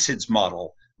the MSIDS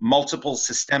model, multiple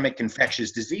systemic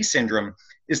infectious disease syndrome,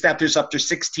 is that there's up to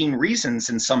 16 reasons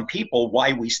in some people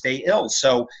why we stay ill.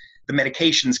 So the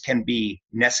medications can be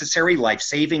necessary,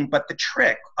 life-saving, but the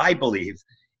trick, I believe,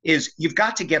 is you've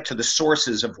got to get to the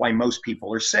sources of why most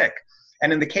people are sick.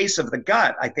 And in the case of the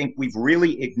gut, I think we've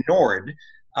really ignored,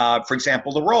 for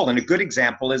example, the role. And a good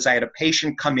example is I had a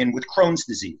patient come in with Crohn's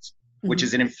disease, which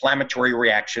is an inflammatory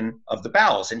reaction of the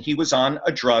bowels. And he was on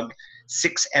a drug,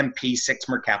 6-MP,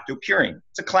 6-mercaptopurine.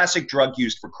 It's a classic drug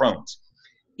used for Crohn's.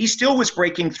 He still was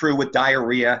breaking through with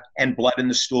diarrhea and blood in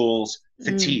the stools,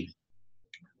 fatigue.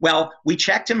 Well, we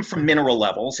checked him for mineral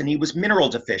levels, and he was mineral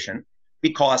deficient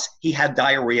because he had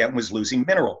diarrhea and was losing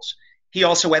minerals. He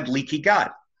also had leaky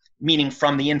gut, meaning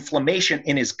from the inflammation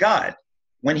in his gut,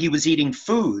 when he was eating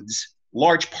foods,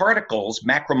 large particles,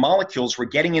 macromolecules were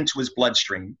getting into his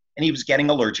bloodstream, and he was getting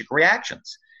allergic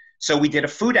reactions. So we did a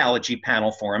food allergy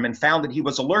panel for him and found that he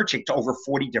was allergic to over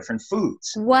 40 different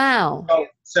foods. Wow.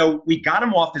 So we got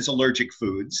him off his allergic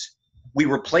foods. We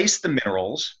replaced the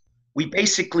minerals. We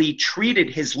basically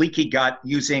treated his leaky gut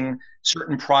using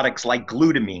certain products like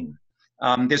glutamine.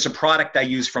 There's a product I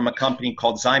use from a company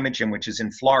called Zymogen, which is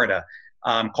in Florida,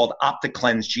 called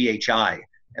OptiCleanse GHI.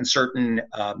 And certain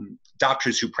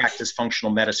doctors who practice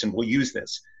functional medicine will use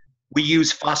this. We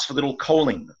use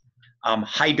phosphatidylcholine,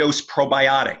 high-dose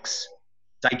probiotics,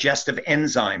 digestive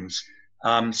enzymes,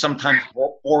 sometimes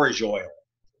borage oil.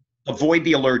 Avoid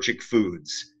the allergic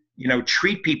foods.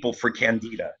 Treat people for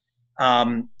candida.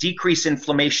 Decrease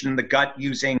inflammation in the gut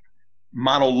using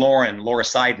monolaurin,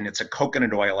 lauricidin, it's a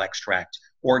coconut oil extract,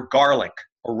 or garlic,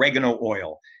 oregano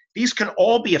oil. These can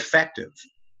all be effective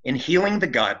in healing the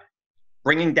gut,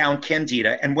 bringing down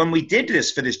candida. And when we did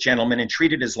this for this gentleman and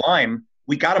treated his Lyme,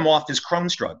 we got him off his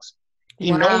Crohn's drugs.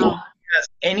 He no longer has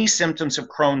any symptoms of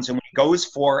Crohn's, and when he goes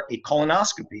for a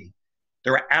colonoscopy,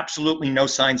 there are absolutely no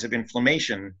signs of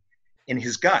inflammation in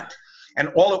his gut. And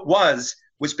all it was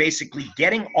basically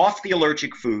getting off the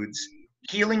allergic foods,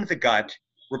 healing the gut,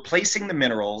 replacing the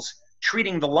minerals,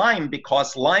 treating the Lyme,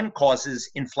 because Lyme causes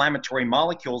inflammatory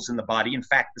molecules in the body, in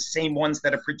fact, the same ones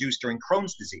that are produced during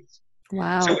Crohn's disease.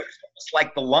 Wow. So it's It's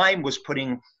like the Lyme was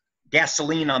putting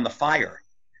gasoline on the fire.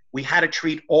 We had to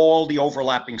treat all the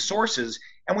overlapping sources.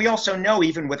 And we also know,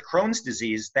 even with Crohn's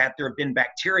disease, that there have been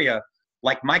bacteria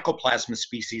like mycoplasma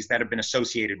species that have been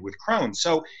associated with Crohn's.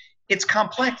 So it's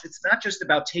complex. It's not just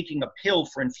about taking a pill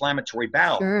for inflammatory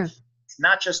bowel. Sure. It's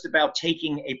not just about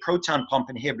taking a proton pump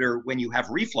inhibitor when you have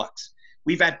reflux.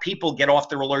 We've had people get off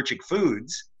their allergic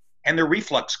foods and their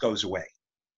reflux goes away.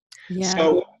 Yeah.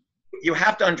 So you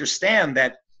have to understand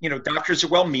that, doctors are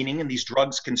well-meaning and these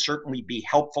drugs can certainly be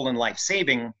helpful and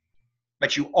life-saving,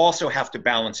 but you also have to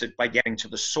balance it by getting to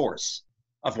the source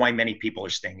of why many people are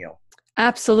staying ill.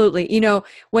 Absolutely.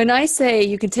 When I say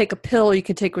you can take a pill, you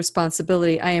can take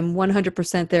responsibility, I am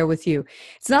 100% there with you.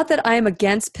 It's not that I am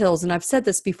against pills, and I've said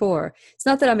this before. It's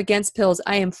not that I'm against pills.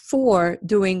 I am for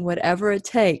doing whatever it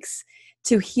takes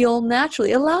to heal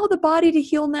naturally. Allow the body to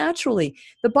heal naturally.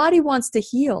 The body wants to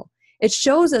heal. It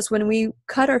shows us when we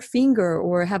cut our finger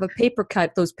or have a paper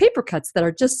cut, those paper cuts that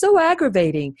are just so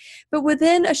aggravating. But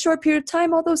within a short period of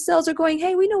time, all those cells are going,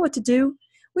 hey, we know what to do.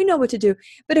 We know what to do.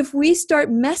 But if we start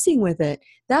messing with it,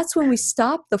 that's when we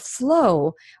stop the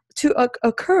flow to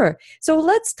occur. So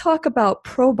let's talk about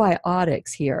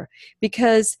probiotics here,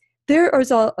 because there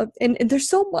is and there's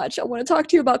so much I want to talk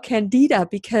to you about Candida,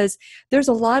 because there's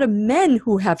a lot of men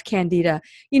who have Candida.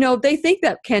 They think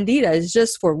that Candida is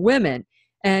just for women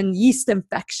and yeast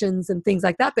infections and things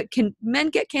like that. But can men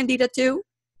get Candida too?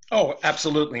 Oh,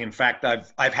 absolutely. In fact,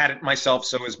 I've had it myself.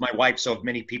 So has my wife. So have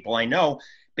many people I know.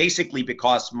 Basically,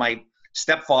 because my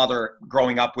stepfather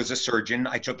growing up was a surgeon,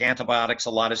 I took antibiotics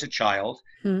a lot as a child,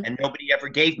 and nobody ever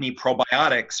gave me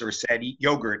probiotics or said eat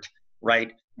yogurt,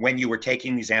 right, when you were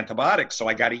taking these antibiotics. So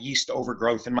I got a yeast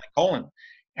overgrowth in my colon.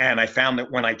 And I found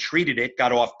that when I treated it,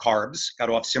 got off carbs, got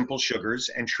off simple sugars,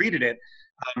 and treated it,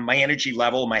 my energy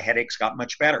level, my headaches got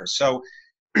much better. So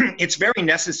it's very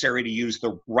necessary to use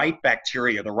the right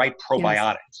bacteria, the right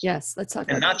probiotics. Yes, let's talk about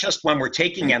that. And not just when we're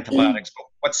taking antibiotics, but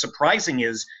what's surprising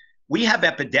is we have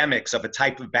epidemics of a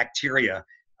type of bacteria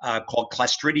called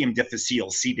Clostridium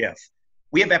difficile, C. diff.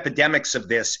 We have epidemics of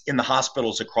this in the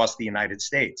hospitals across the United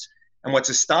States. And what's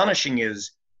astonishing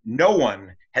is no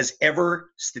one has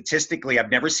ever, statistically, I've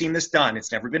never seen this done,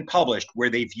 it's never been published, where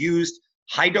they've used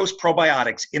high-dose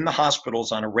probiotics in the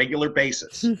hospitals on a regular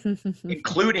basis,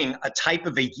 including a type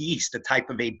of a yeast, a type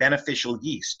of a beneficial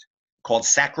yeast called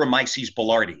Saccharomyces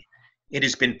boulardii. It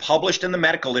has been published in the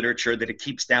medical literature that it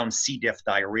keeps down C. diff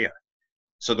diarrhea.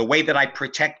 So the way that I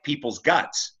protect people's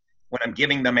guts when I'm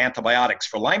giving them antibiotics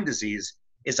for Lyme disease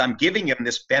is I'm giving them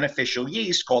this beneficial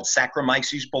yeast called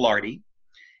Saccharomyces boulardii,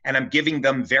 and I'm giving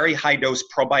them very high-dose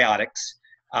probiotics.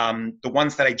 The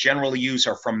ones that I generally use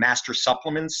are from master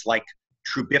supplements like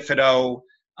Trubifido,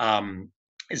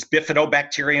 is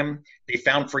Bifidobacterium. They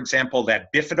found, for example,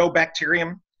 that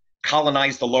Bifidobacterium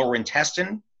colonize the lower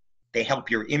intestine. They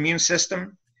help your immune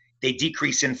system. They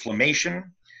decrease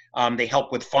inflammation. They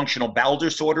help with functional bowel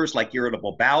disorders like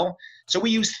irritable bowel. So we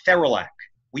use Theralac.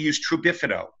 We use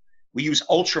Trubifido. We use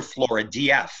Ultraflora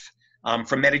DF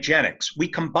from Metagenics. We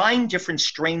combine different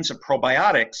strains of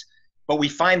probiotics, but we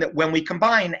find that when we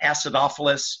combine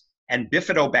Acidophilus and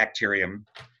Bifidobacterium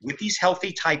with these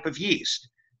healthy type of yeast,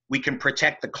 we can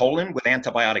protect the colon with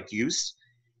antibiotic use.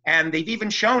 And they've even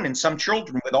shown in some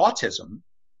children with autism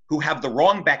who have the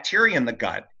wrong bacteria in the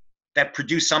gut that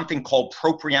produce something called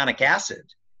propionic acid,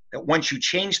 that once you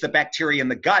change the bacteria in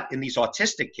the gut in these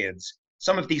autistic kids,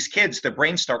 some of these kids, their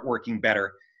brains start working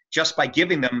better just by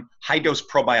giving them high-dose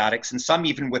probiotics, and some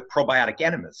even with probiotic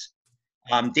enemas.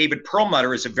 David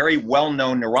Perlmutter is a very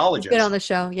well-known neurologist. He's been on the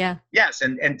show, yeah. Yes,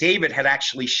 and David had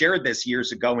actually shared this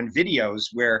years ago in videos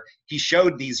where he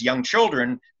showed these young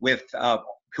children with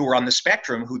who were on the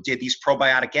spectrum who did these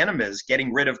probiotic enemas,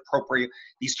 getting rid of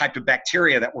these type of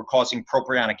bacteria that were causing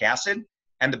propionic acid,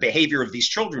 and the behavior of these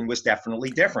children was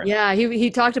definitely different. Yeah, he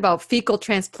talked about fecal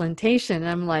transplantation,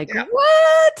 and I'm like,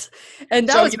 what? And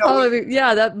that was probably,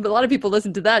 that a lot of people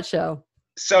listened to that show.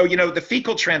 So, the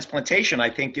fecal transplantation, I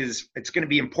think, it's going to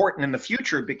be important in the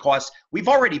future because we've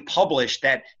already published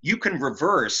that you can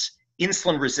reverse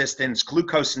insulin resistance,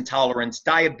 glucose intolerance,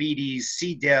 diabetes,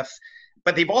 C. diff,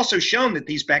 but they've also shown that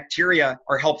these bacteria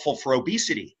are helpful for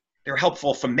obesity. They're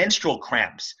helpful for menstrual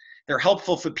cramps. They're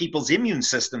helpful for people's immune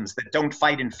systems that don't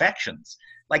fight infections.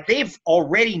 Like they've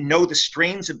already know the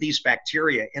strains of these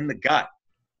bacteria in the gut,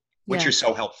 which are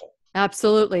so helpful.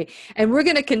 Absolutely. And we're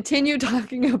going to continue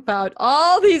talking about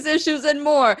all these issues and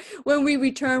more when we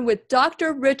return with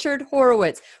Dr. Richard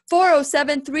Horowitz.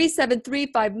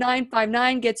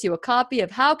 407-373-5959 gets you a copy of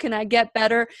How Can I Get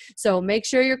Better? So make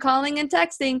sure you're calling and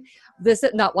texting. This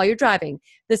not while you're driving.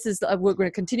 This is we're going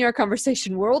to continue our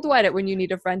conversation worldwide at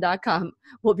whenyouneedafriend.com.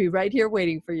 We'll be right here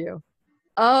waiting for you.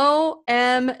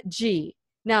 OMG.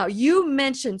 Now, you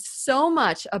mentioned so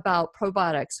much about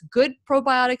probiotics, good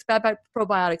probiotics, bad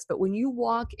probiotics, but when you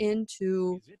walk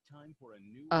into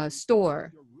a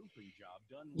store,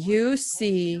 you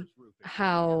see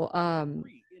how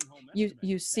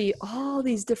you see all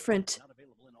these different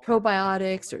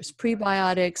probiotics or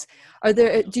prebiotics.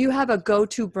 Do you have a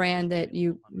go-to brand that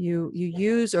you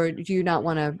use, or do you not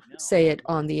want to say it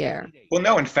on the air? Well,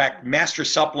 no, in fact, Master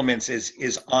Supplements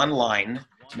is online.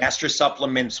 Master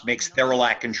Supplements makes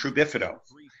Theralac and True Bifido.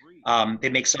 They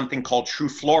make something called True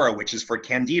Flora, which is for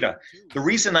Candida. The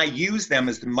reason I use them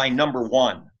is my number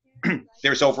one.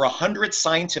 There's over 100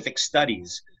 scientific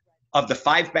studies of the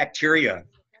 5 bacteria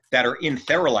that are in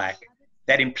Theralac,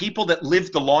 that in people that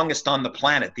live the longest on the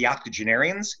planet, the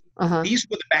octogenarians, these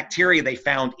were the bacteria they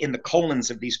found in the colons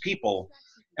of these people.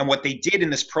 And what they did in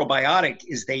this probiotic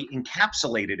is they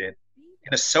encapsulated it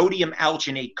in a sodium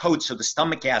alginate coat so the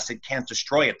stomach acid can't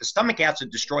destroy it. The stomach acid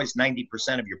destroys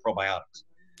 90% of your probiotics.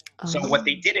 So what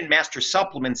they did in Master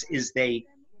Supplements is they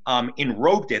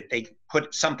enrobed it. They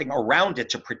put something around it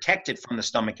to protect it from the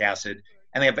stomach acid.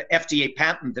 And they have an FDA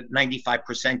patent that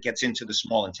 95% gets into the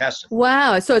small intestine.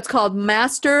 Wow. So it's called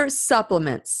Master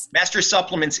Supplements. Master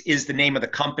Supplements is the name of the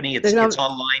company. It's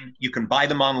online. You can buy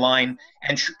them online.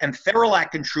 And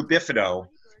Theralac and True Bifido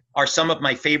are some of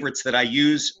my favorites that I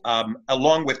use,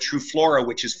 along with True Flora,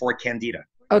 which is for Candida.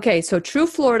 Okay, so True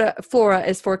Flora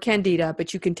is for Candida,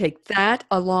 but you can take that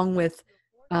along with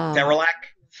Theralac,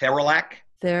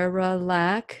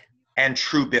 and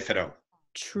True Bifido.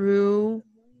 True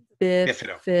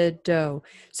Bifido.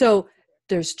 So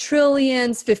there's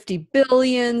trillions, 50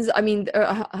 billions. I mean,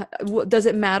 does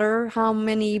it matter how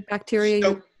many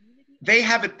bacteria? They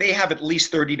have at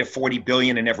least 30 to 40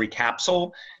 billion in every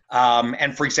capsule.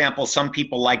 And for example, some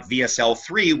people like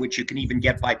VSL3, which you can even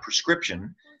get by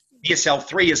prescription.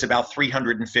 VSL3 is about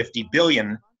 350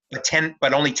 billion,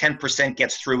 but only 10%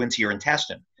 gets through into your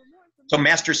intestine. So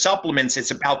Master Supplements,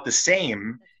 it's about the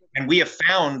same. And we have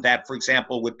found that, for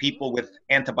example, with people with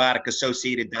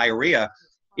antibiotic-associated diarrhea,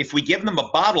 if we give them a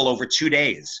bottle over 2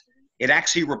 days, it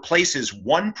actually replaces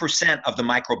 1% of the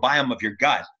microbiome of your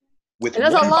gut.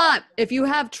 That's a lot if you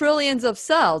have trillions of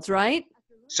cells, right?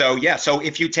 So yeah, so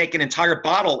if you take an entire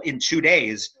bottle in 2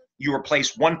 days, you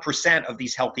replace 1% of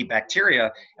these healthy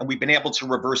bacteria, and we've been able to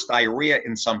reverse diarrhea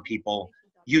in some people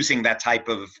using that type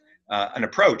of an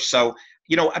approach. So,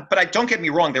 but don't get me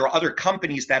wrong, there are other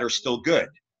companies that are still good.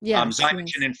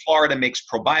 Zymogen in Florida makes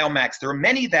Probiomax. There are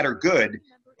many that are good.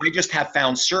 I just have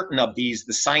found certain of these,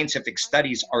 the scientific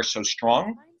studies are so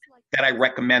strong that I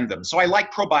recommend them. So I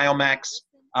like Probiomax,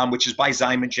 which is by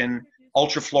Zymogen.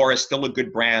 Ultraflora is still a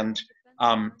good brand.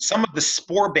 Some of the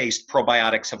spore-based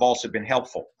probiotics have also been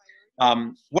helpful.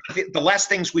 One of the last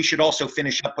things we should also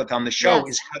finish up with on the show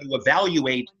is how to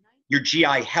evaluate your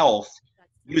GI health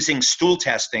using stool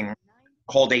testing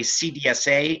called a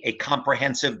CDSA, a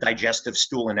comprehensive digestive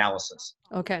stool analysis.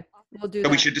 Okay, we'll do so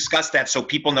that. We should discuss that so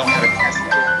people know how to test it.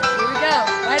 Here we go.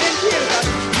 Right in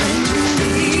When you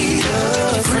need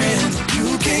a friend,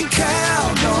 you can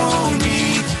count on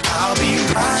me. I'll be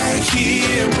right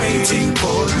here waiting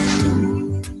for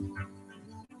you.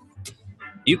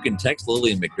 You can text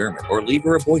Lillian McDermott or leave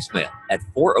her a voicemail at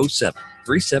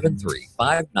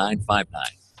 407-373-5959.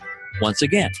 Once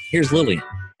again, here's Lillian.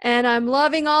 And I'm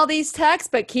loving all these texts,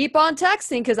 but keep on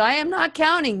texting because I am not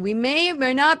counting. We may or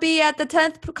may not be at the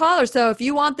 10th caller. So if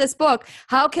you want this book,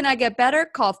 How Can I Get Better?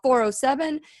 Call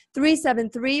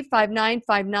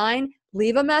 407-373-5959.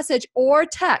 Leave a message or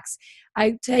text.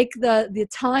 I take the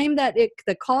time that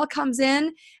the call comes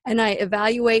in and I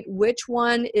evaluate which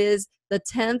one is the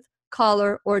 10th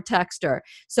caller or texter.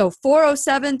 So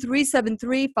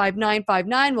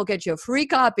 407-373-5959 will get you a free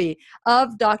copy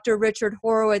of Dr. Richard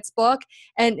Horowitz's book.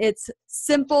 And it's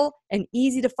simple and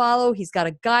easy to follow. He's got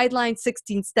a guideline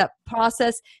 16-step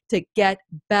process to get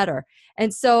better.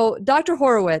 And so Dr.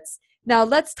 Horowitz, now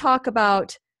let's talk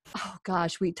about,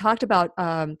 we talked about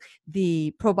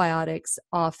the probiotics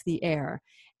off the air.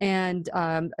 And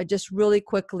just really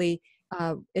quickly,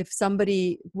 if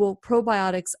will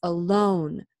probiotics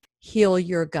alone heal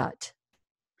your gut?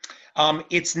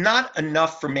 It's not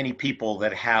enough for many people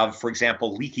that have, for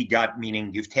example, leaky gut,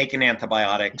 meaning you've taken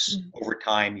antibiotics over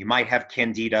time. You might have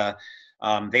candida.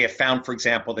 They have found, for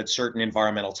example, that certain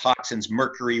environmental toxins,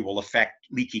 mercury, will affect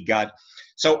leaky gut.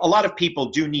 So a lot of people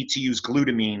do need to use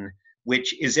glutamine,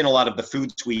 which is in a lot of the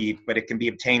foods we eat, but it can be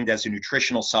obtained as a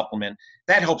nutritional supplement.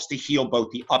 That helps to heal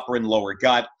both the upper and lower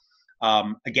gut.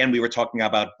 Again, we were talking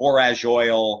about borage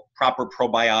oil, proper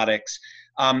probiotics.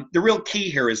 The real key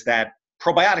here is that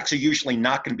probiotics are usually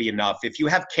not going to be enough. If you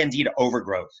have candida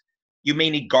overgrowth, you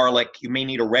may need garlic, you may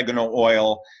need oregano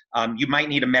oil, you might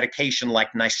need a medication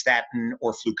like nystatin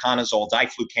or fluconazole,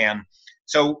 diflucan.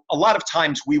 So a lot of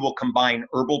times we will combine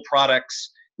herbal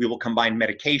products, we will combine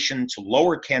medication to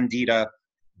lower candida,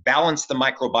 balance the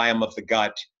microbiome of the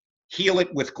gut, heal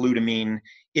it with glutamine.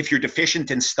 If you're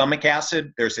deficient in stomach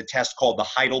acid, there's a test called the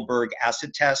Heidelberg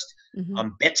acid test.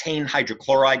 Betaine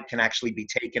hydrochloride can actually be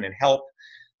taken and help.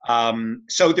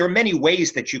 So there are many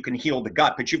ways that you can heal the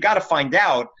gut, but you've got to find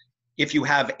out if you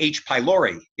have H.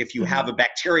 pylori, if you have a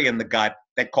bacteria in the gut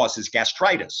that causes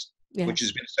gastritis, which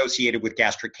has been associated with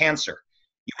gastric cancer.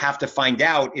 You have to find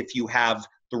out if you have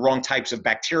the wrong types of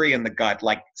bacteria in the gut,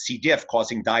 like C. diff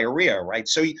causing diarrhea, right?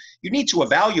 So you need to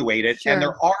evaluate it, and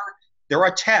there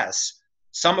are tests,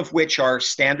 some of which are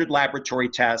standard laboratory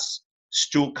tests,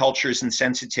 stool cultures and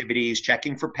sensitivities,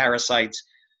 checking for parasites.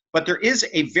 But there is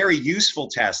a very useful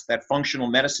test that functional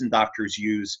medicine doctors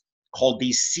use called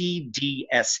the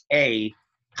CDSA,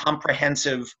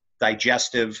 Comprehensive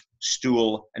Digestive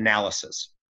Stool Analysis.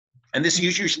 And this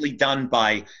is usually done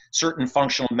by certain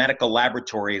functional medical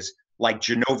laboratories like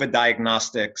Genova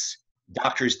Diagnostics,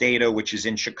 Doctors Data, which is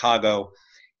in Chicago.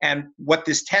 And what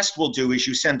this test will do is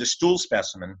you send a stool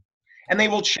specimen, and they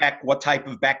will check what type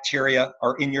of bacteria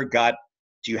are in your gut.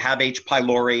 Do you have H.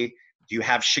 pylori? Do you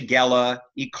have Shigella,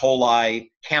 E. coli,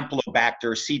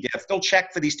 Campylobacter, C. diff? They'll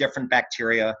check for these different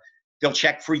bacteria. They'll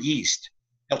check for yeast.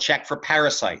 They'll check for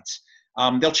parasites.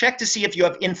 They'll check to see if you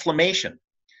have inflammation.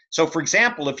 So, for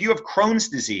example, if you have Crohn's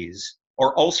disease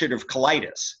or ulcerative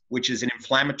colitis, which is an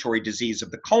inflammatory disease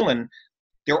of the colon,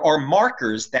 there are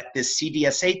markers that this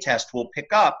CDSA test will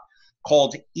pick up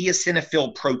called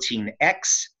eosinophil protein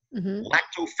X,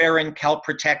 lactoferrin,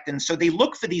 calprotectin. So they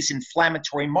look for these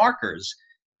inflammatory markers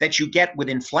that you get with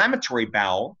inflammatory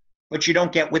bowel, but you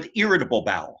don't get with irritable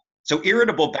bowel. So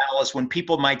irritable bowel is when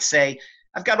people might say,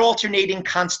 I've got alternating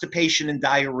constipation and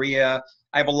diarrhea.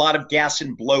 I have a lot of gas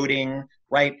and bloating,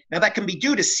 right? Now that can be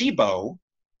due to SIBO,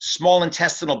 small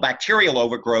intestinal bacterial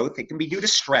overgrowth. It can be due to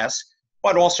stress,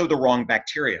 but also the wrong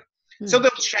bacteria. So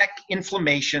they'll check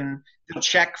inflammation. They'll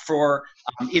check for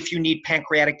if you need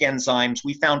pancreatic enzymes.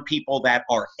 We found people that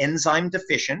are enzyme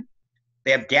deficient.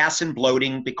 They have gas and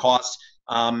bloating because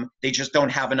they just don't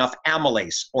have enough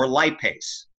amylase or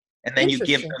lipase. And then you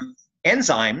give them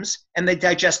enzymes and they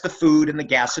digest the food and the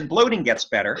gas and bloating gets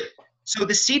better. So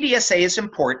the CDSA is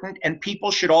important, and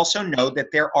people should also know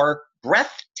that there are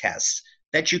breath tests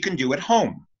that you can do at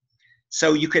home.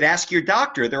 So you could ask your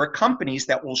doctor. There are companies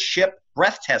that will ship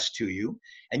breath tests to you,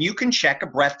 and you can check a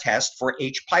breath test for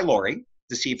H. pylori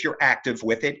to see if you're active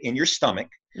with it in your stomach.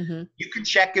 You can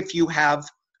check if you have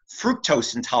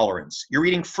fructose intolerance. You're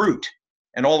eating fruit,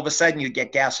 and all of a sudden you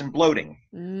get gas and bloating.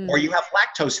 Or you have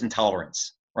lactose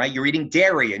intolerance, right? You're eating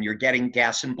dairy and you're getting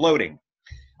gas and bloating.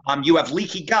 You have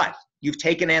leaky gut. You've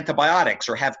taken antibiotics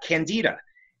or have candida,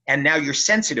 and now you're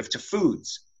sensitive to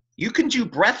foods. You can do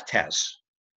breath tests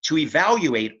to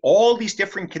evaluate all these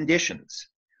different conditions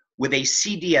with a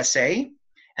CDSA,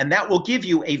 and that will give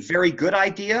you a very good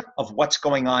idea of what's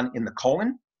going on in the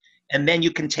colon, and then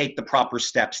you can take the proper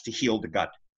steps to heal the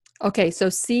gut. Okay, so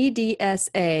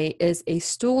CDSA is a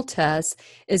stool test.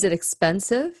 Is it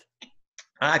expensive?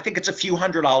 I think it's a few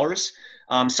 $100s.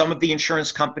 Some of the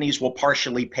insurance companies will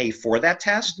partially pay for that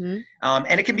test.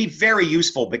 And it can be very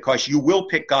useful because you will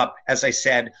pick up, as I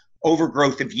said,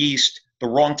 overgrowth of yeast, the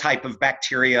wrong type of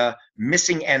bacteria,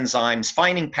 missing enzymes,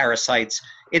 finding parasites.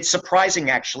 It's surprising,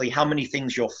 actually, how many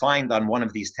things you'll find on one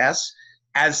of these tests,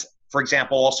 as, for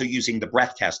example, also using the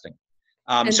breath testing.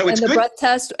 So it's good.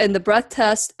 The breath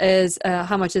test is,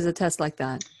 how much is a test like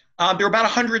that? They're about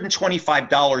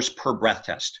 $125 per breath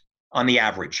test on the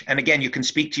average. And again, you can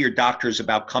speak to your doctors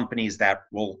about companies that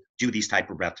will do these type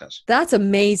of breath tests. That's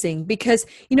amazing because,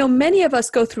 many of us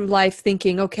go through life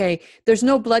thinking, okay, there's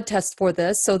no blood test for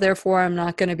this, so therefore I'm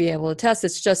not going to be able to test.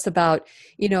 It's just about,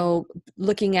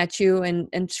 looking at you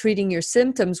and treating your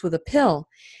symptoms with a pill.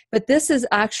 But this is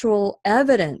actual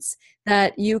evidence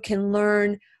that you can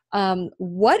learn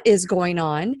what is going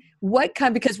on,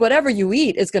 because whatever you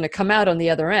eat is going to come out on the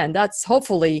other end. That's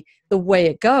hopefully the way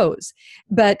it goes.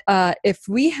 But if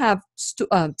we have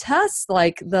tests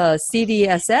like the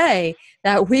CDSA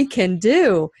that we can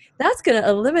do, that's going to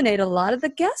eliminate a lot of the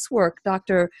guesswork,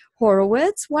 Dr.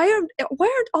 Horowitz. Why aren't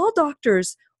all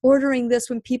doctors ordering this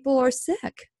when people are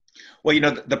sick? Well,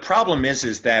 the problem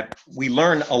is that we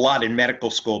learn a lot in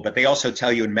medical school, but they also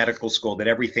tell you in medical school that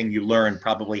everything you learn,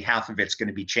 probably half of it's going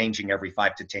to be changing every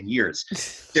 5 to 10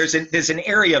 years. There's an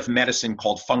area of medicine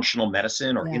called functional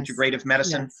medicine or integrative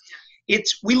medicine.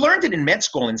 We learned it in med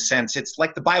school in a sense. It's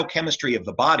like the biochemistry of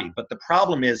the body, but the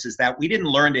problem is that we didn't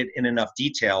learn it in enough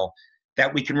detail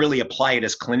that we can really apply it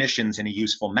as clinicians in a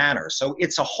useful manner. So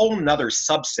it's a whole nother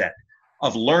subset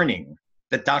of learning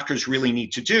that doctors really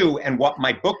need to do. And what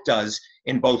my book does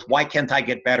in both Why Can't I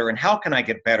Get Better and How Can I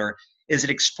Get Better is it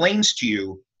explains to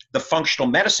you the functional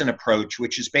medicine approach,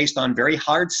 which is based on very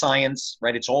hard science,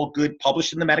 right? It's all good,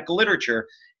 published in the medical literature.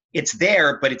 It's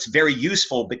there, but it's very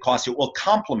useful because it will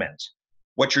complement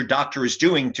what your doctor is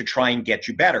doing to try and get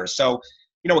you better. So,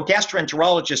 a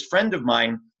gastroenterologist friend of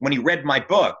mine, when he read my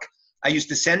book, I used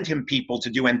to send him people to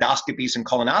do endoscopies and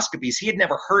colonoscopies. He had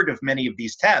never heard of many of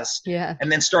these tests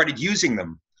and then started using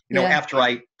them, after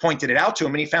I pointed it out to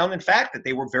him. And he found, in fact, that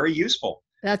they were very useful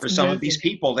for some of these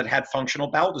people that had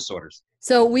functional bowel disorders.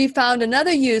 So we found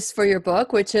another use for your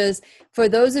book, which is for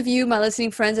those of you, my listening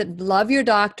friends, that love your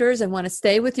doctors and want to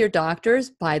stay with your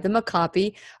doctors, buy them a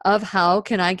copy of How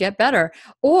Can I Get Better?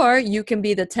 Or you can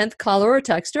be the 10th caller or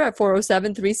texter at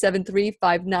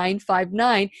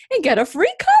 407-373-5959 and get a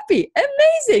free copy.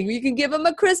 Amazing. You can give them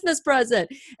a Christmas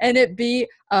present and it be,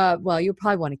 you'll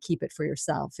probably want to keep it for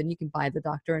yourself and you can buy the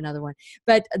doctor another one.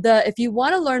 But if you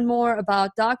want to learn more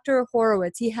about Dr.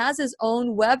 Horowitz, he has his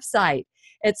own website.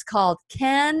 It's called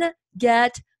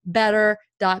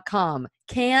cangetbetter.com.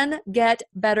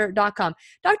 Cangetbetter.com.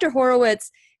 Dr. Horowitz,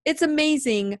 it's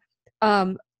amazing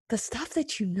the stuff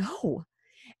that you know.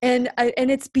 And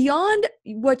it's beyond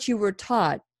what you were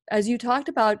taught. As you talked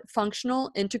about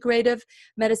functional integrative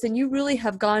medicine, you really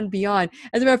have gone beyond.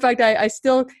 As a matter of fact, I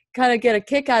still kind of get a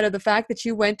kick out of the fact that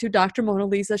you went to Dr. Mona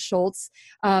Lisa Schultz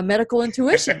Medical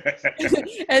Intuition.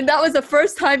 And that was the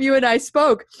first time you and I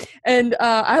spoke. And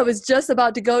I was just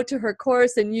about to go to her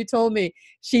course and you told me,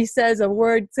 she says a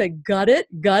word, said, got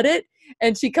it.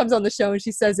 And she comes on the show and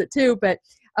she says it too. But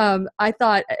I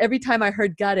thought every time I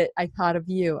heard got it, I thought of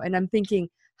you. And I'm thinking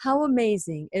how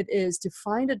amazing it is to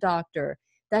find a doctor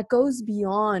that goes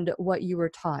beyond what you were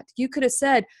taught. You could have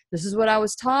said, this is what I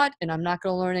was taught and I'm not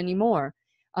going to learn anymore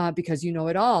because you know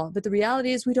it all. But the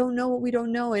reality is we don't know what we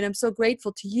don't know. And I'm so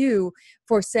grateful to you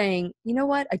for saying, you know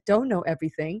what, I don't know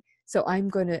everything. So I'm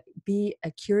going to be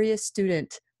a curious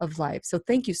student of life. So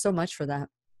thank you so much for that.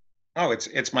 Oh,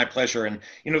 it's my pleasure. And,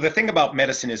 the thing about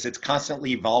medicine is it's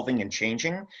constantly evolving and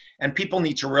changing. And people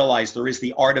need to realize there is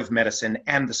the art of medicine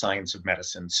and the science of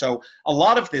medicine. So a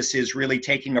lot of this is really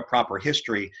taking a proper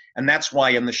history. And that's why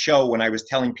in the show, when I was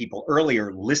telling people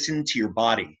earlier, listen to your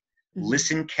body,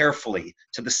 listen carefully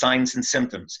to the signs and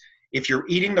symptoms. If you're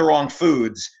eating the wrong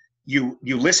foods, you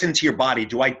listen to your body.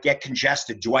 Do I get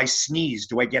congested? Do I sneeze?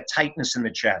 Do I get tightness in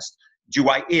the chest? Do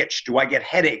I itch? Do I get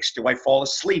headaches? Do I fall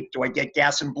asleep? Do I get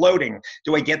gas and bloating?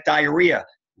 Do I get diarrhea?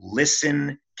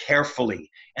 Listen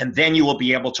carefully. And then you will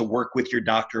be able to work with your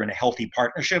doctor in a healthy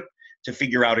partnership to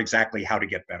figure out exactly how to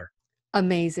get better.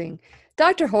 Amazing.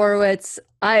 Dr. Horowitz,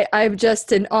 I'm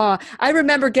just in awe. I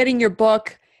remember getting your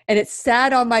book and it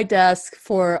sat on my desk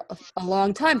for a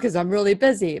long time because I'm really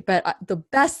busy. But the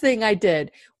best thing I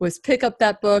did was pick up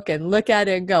that book and look at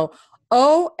it and go,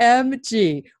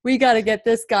 OMG, we got to get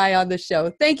this guy on the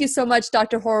show. Thank you so much,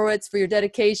 Dr. Horowitz, for your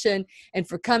dedication and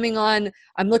for coming on.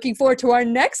 I'm looking forward to our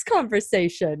next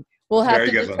conversation. We'll have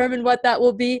to determine what that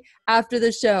will be after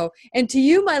the show. And to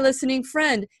you, my listening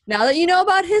friend, now that you know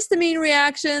about histamine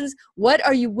reactions, what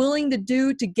are you willing to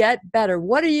do to get better?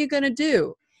 What are you going to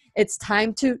do? It's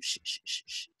time to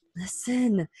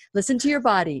listen to your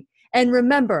body. And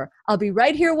remember, I'll be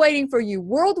right here waiting for you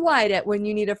worldwide at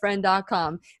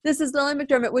whenyouneedafriend.com. This is Lillian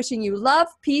McDermott wishing you love,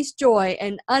 peace, joy,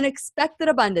 and unexpected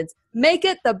abundance. Make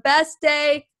it the best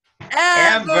day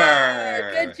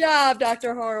ever. Good job,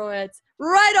 Dr. Horowitz.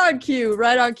 Right on cue,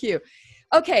 right on cue.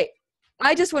 Okay,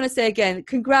 I just want to say again,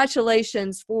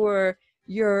 congratulations for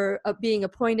your being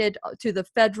appointed to the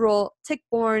Federal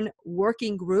Tick-Borne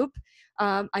Working Group.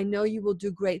 I know you will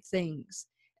do great things.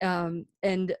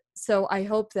 And so I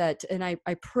hope that, and I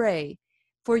pray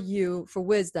for you, for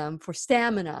wisdom, for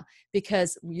stamina,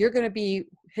 because you're going to be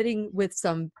hitting with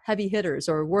some heavy hitters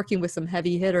or working with some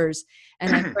heavy hitters.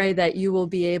 And I pray that you will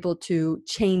be able to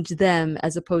change them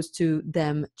as opposed to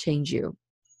them change you.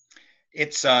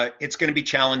 It's going to be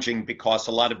challenging because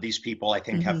a lot of these people, I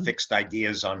think, have fixed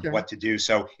ideas on what to do.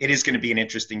 So it is going to be an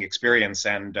interesting experience.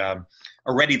 And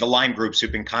already the Lyme groups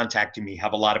who've been contacting me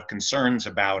have a lot of concerns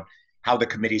about how the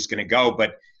committee is going to go.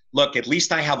 But look, at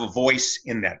least I have a voice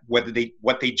in that. What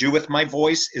they do with my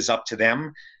voice is up to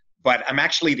them. But I'm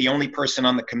actually the only person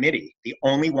on the committee, the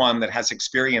only one that has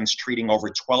experience treating over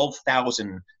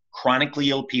 12,000 chronically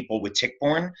ill people with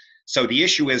tick-borne. So the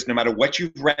issue is, no matter what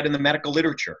you've read in the medical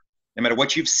literature, no matter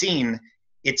what you've seen,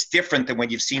 it's different than when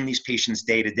you've seen these patients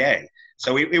day to day.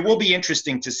 So it will be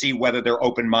interesting to see whether they're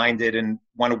open-minded and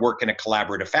want to work in a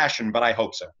collaborative fashion, but I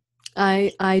hope so.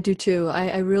 I do too.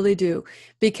 I really do,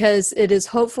 because it is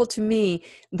hopeful to me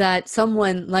that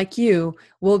someone like you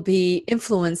will be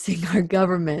influencing our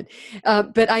government.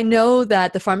 But I know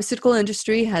that the pharmaceutical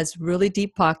industry has really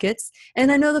deep pockets,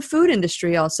 and I know the food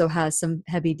industry also has some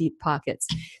heavy, deep pockets.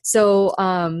 So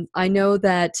I know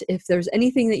that if there's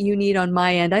anything that you need on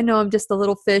my end, I know I'm just a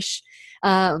little fish,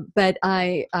 but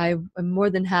I am more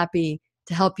than happy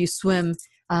to help you swim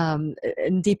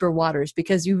in deeper waters,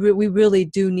 because we really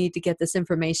do need to get this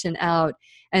information out,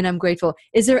 and I'm grateful.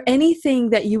 Is there anything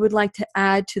that you would like to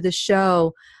add to the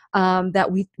show that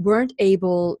we weren't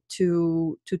able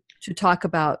to talk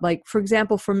about? Like, for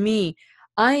example, for me,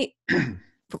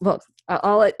 well,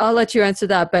 I'll let you answer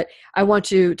that, but I want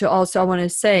to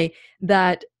say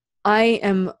that I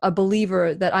am a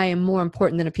believer that I am more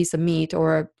important than a piece of meat,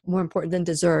 or more important than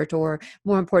dessert, or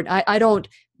more important. I don't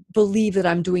believe that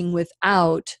I'm doing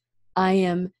without. I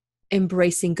am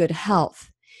embracing good health.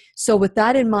 So with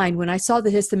that in mind, when I saw the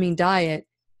histamine diet,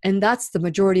 and that's the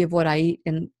majority of what I eat,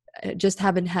 and just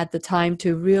haven't had the time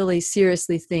to really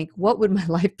seriously think, what would my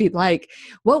life be like?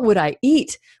 What would I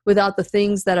eat without the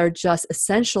things that are just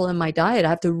essential in my diet? I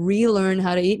have to relearn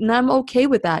how to eat, and I'm okay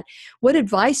with that. What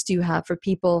advice do you have for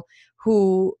people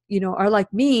who, are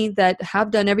like me, that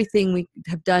have done everything we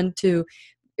have done to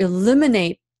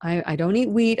eliminate? I don't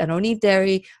eat wheat, I don't eat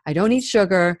dairy, I don't eat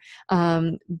sugar,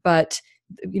 but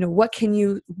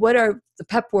what are the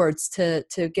pep words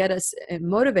to get us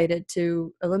motivated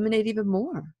to eliminate even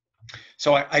more?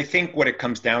 So I think what it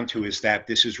comes down to is that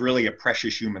this is really a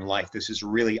precious human life. This is a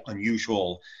really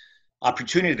unusual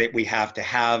opportunity that we have to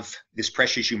have this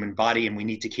precious human body, and we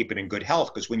need to keep it in good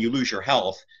health, because when you lose your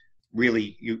health,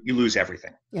 really you lose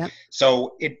everything. Yeah.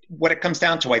 So what it comes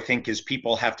down to, I think, is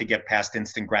people have to get past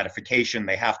instant gratification.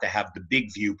 They have to have the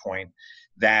big viewpoint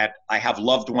that I have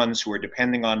loved ones who are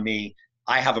depending on me.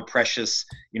 I have a precious,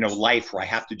 life where I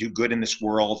have to do good in this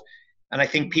world. And I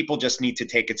think people just need to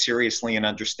take it seriously and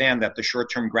understand that the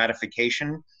short-term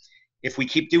gratification, if we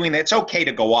keep doing that, it's okay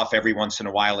to go off every once in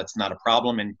a while. It's not a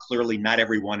problem. And clearly not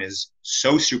everyone is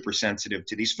so super sensitive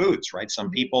to these foods, right? Some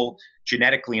people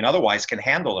genetically and otherwise can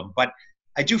handle them. But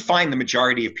I do find the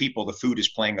majority of people, the food is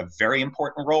playing a very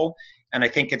important role. And I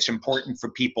think it's important for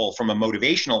people from a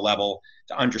motivational level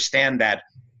to understand that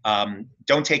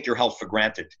don't take your health for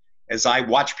granted. As I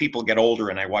watch people get older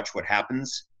and I watch what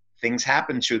happens, things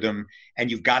happen to them,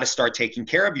 and you've got to start taking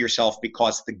care of yourself,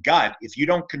 because the gut, if you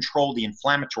don't control the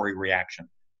inflammatory reaction,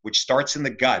 which starts in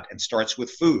the gut and starts with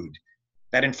food,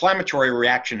 that inflammatory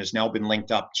reaction has now been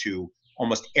linked up to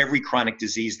almost every chronic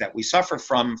disease that we suffer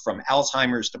from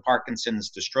Alzheimer's to Parkinson's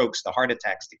to strokes to heart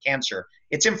attacks to cancer.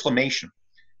 It's inflammation.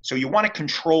 So you want to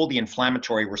control the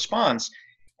inflammatory response.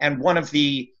 And one of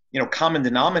the common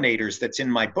denominators that's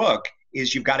in my book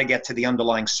is you've got to get to the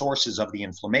underlying sources of the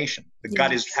inflammation. The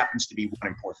gut happens to be one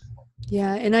important one.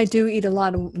 Yeah, and I do eat a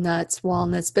lot of nuts,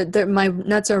 walnuts, but my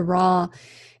nuts are raw,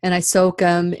 and I soak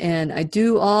them, and I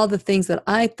do all the things that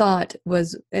I thought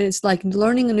was, and it's like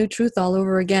learning a new truth all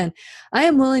over again. I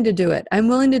am willing to do it. I'm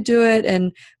willing to do it,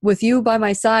 and with you by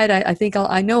my side, I think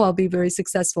I know I'll be very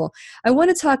successful. I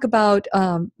want to talk about,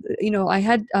 I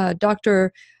had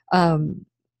Dr.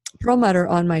 Perlmutter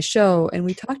on my show, and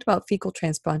we talked about fecal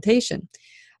transplantation,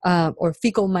 or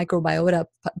fecal microbiota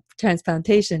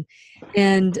transplantation.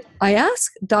 And I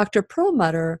asked Dr.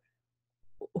 Perlmutter,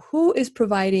 who is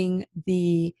providing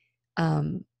the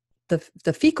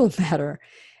fecal matter?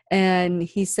 And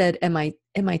he said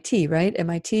MIT, right?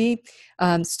 MIT,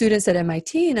 students at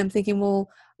MIT. And I'm thinking, well,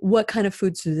 what kind of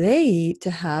foods do they eat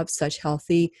to have such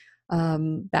healthy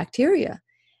bacteria?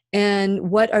 And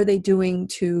what are they doing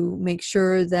to make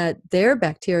sure that their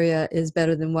bacteria is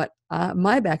better than what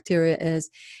my bacteria is?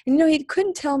 And, he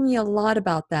couldn't tell me a lot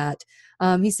about that.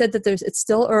 He said that it's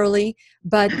still early,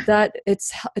 but that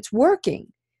it's working.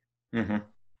 Mm-hmm.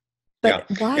 But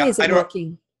why Yeah. is it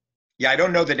working? Yeah, I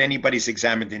don't know that anybody's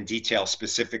examined in detail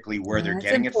specifically where they're It's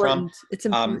getting it from. important. It's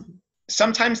important.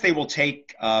 Sometimes they will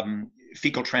take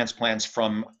fecal transplants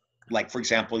from, like, for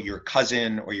example, your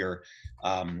cousin or your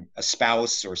a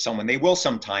spouse or someone. They will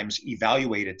sometimes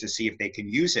evaluate it to see if they can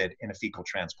use it in a fecal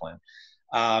transplant.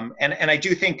 And I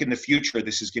do think in the future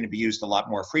this is going to be used a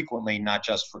lot more frequently, not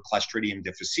just for Clostridium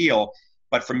difficile,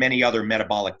 but for many other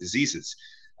metabolic diseases.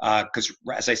 Because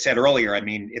as I said earlier, I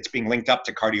mean, it's being linked up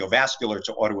to cardiovascular,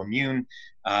 to autoimmune,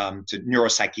 to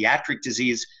neuropsychiatric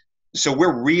disease. So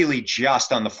we're really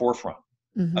just on the forefront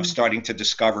of starting to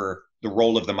discover the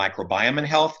role of the microbiome in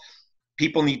health.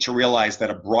 People need to realize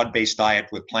that a broad-based diet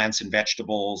with plants and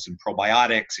vegetables and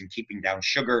probiotics and keeping down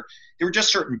sugar, there are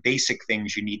just certain basic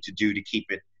things you need to do to keep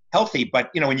it healthy.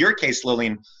 But, in your case,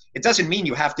 Lillian, it doesn't mean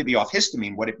you have to be off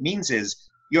histamine. What it means is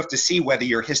you have to see whether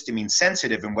you're histamine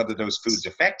sensitive and whether those foods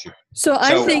affect you. So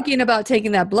I'm thinking about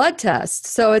taking that blood test.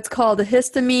 So it's called a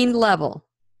histamine level.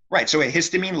 Right. So a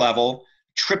histamine level,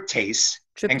 tryptase,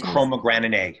 and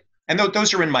chromogranin A. And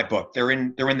those are in my book. They're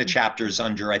in the chapters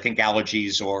under, I think,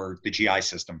 allergies or the GI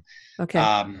system. Okay.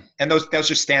 And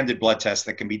those are standard blood tests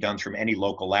that can be done from any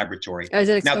local laboratory. Is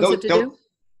it expensive to do?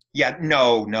 Yeah,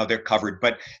 no, they're covered.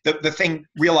 But the thing,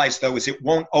 realize though, is it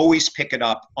won't always pick it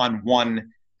up on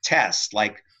one test.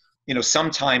 Like,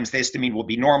 sometimes the histamine will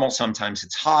be normal, sometimes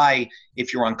it's high.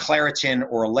 If you're on Claritin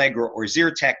or Allegra or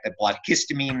Zyrtec that block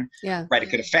histamine, right, it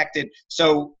could affect it.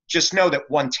 So just know that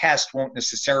one test won't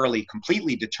necessarily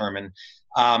completely determine,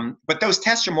 but those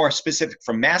tests are more specific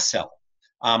for mast cell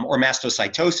or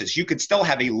mastocytosis. You could still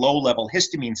have a low-level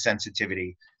histamine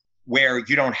sensitivity where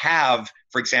you don't have,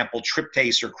 for example,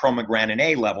 tryptase or chromogranin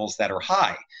A levels that are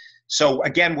high. So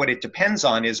again, what it depends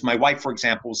on is, my wife, for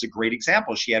example, is a great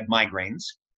example. She had migraines,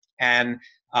 and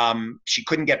she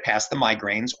couldn't get past the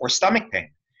migraines or stomach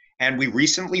pain. And we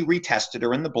recently retested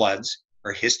her in the bloods.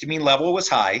 Her histamine level was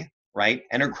high, right?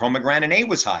 And her chromogranin A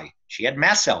was high. She had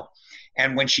mast cell.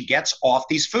 And when she gets off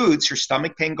these foods, her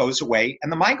stomach pain goes away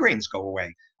and the migraines go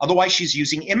away. Otherwise, she's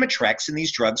using Imitrex and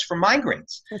these drugs for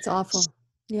migraines. That's awful.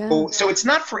 Yeah. So it's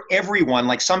not for everyone.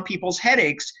 Like, some people's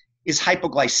headaches is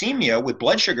hypoglycemia with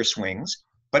blood sugar swings,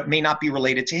 but may not be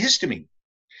related to histamine.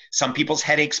 Some people's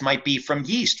headaches might be from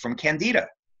yeast, from candida,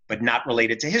 but not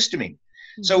related to histamine.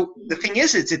 So the thing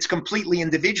is, it's completely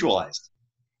individualized.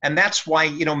 And that's why,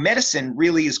 medicine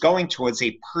really is going towards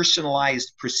a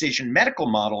personalized precision medical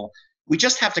model. We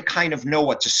just have to kind of know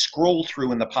what to scroll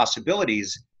through in the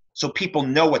possibilities, so people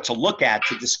know what to look at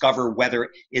to discover whether,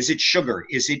 is it sugar,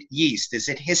 is it yeast, is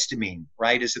it histamine,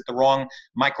 right? Is it the wrong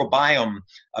microbiome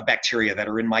bacteria that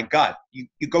are in my gut?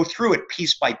 You go through it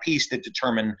piece by piece to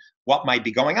determine what might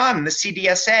be going on. And the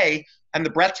CDSA and the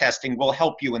breath testing will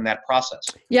help you in that process.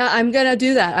 Yeah, I'm going to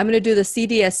do that. I'm going to do the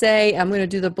CDSA. I'm going to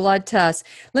do the blood test.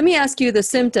 Let me ask you the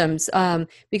symptoms,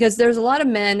 because there's a lot of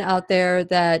men out there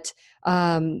that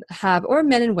have, or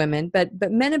men and women, but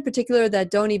men in particular, that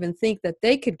don't even think that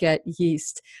they could get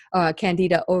yeast,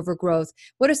 candida overgrowth.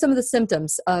 What are some of the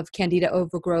symptoms of candida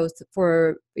overgrowth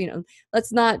for,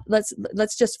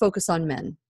 let's just focus on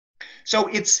men. So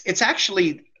it's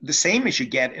actually the same as you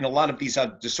get in a lot of these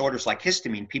disorders like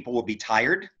histamine. People will be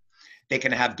tired. They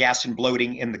can have gas and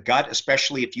bloating in the gut,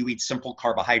 especially if you eat simple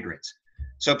carbohydrates.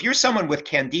 So if you're someone with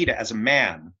candida as a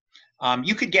man,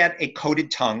 you could get a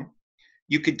coated tongue.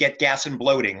 You could get gas and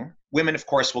bloating. Women, of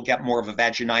course, will get more of a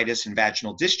vaginitis and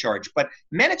vaginal discharge. But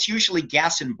men, it's usually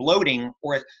gas and bloating,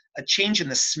 or a change in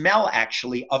the smell,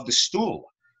 actually, of the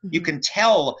stool. You can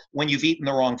tell when you've eaten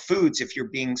the wrong foods if you're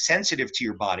being sensitive to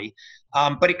your body.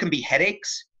 But it can be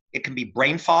headaches. It can be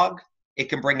brain fog. It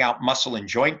can bring out muscle and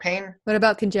joint pain. What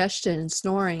about congestion and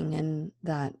snoring and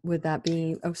that? Would that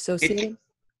be associated?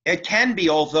 It can be,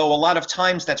 although a lot of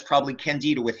times that's probably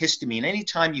candida with histamine.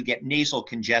 Anytime you get nasal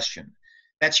congestion,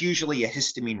 that's usually a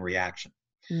histamine reaction.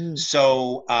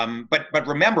 So, but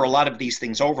remember, a lot of these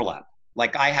things overlap.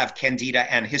 Like, I have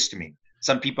candida and histamine.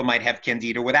 Some people might have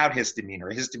candida without histamine,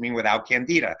 or histamine without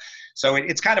candida. So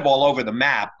it's kind of all over the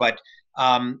map. But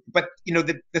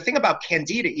the thing about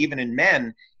candida, even in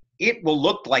men, it will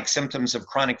look like symptoms of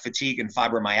chronic fatigue and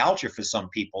fibromyalgia for some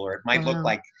people, or it might look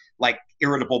like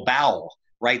irritable bowel,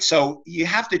 right? So you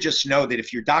have to just know that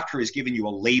if your doctor is giving you a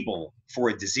label for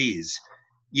a disease,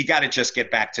 you got to just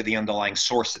get back to the underlying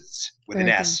sources with an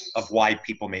S of why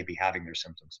people may be having their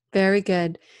symptoms. Very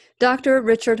good. Dr.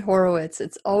 Richard Horowitz,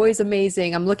 it's always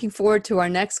amazing. I'm looking forward to our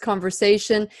next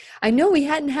conversation. I know we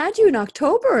hadn't had you in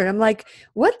October, and I'm like,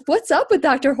 what's up with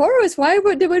Dr. Horowitz? Why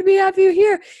would we have you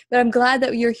here? But I'm glad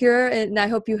that you're here, and I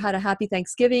hope you had a happy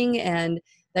Thanksgiving and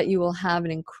that you will have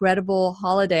an incredible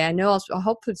holiday. I know I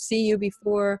hope to see you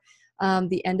before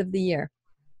the end of the year.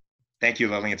 Thank you,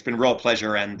 Lillian. It's been a real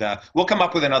pleasure, and we'll come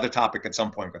up with another topic at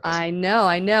some point with this. I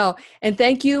know. And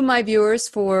thank you, my viewers,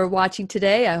 for watching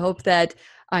today. I hope that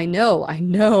I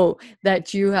know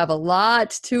that you have a lot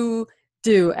to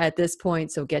do at this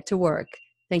point, so get to work.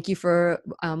 Thank you for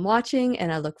watching,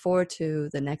 and I look forward to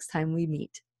the next time we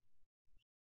meet.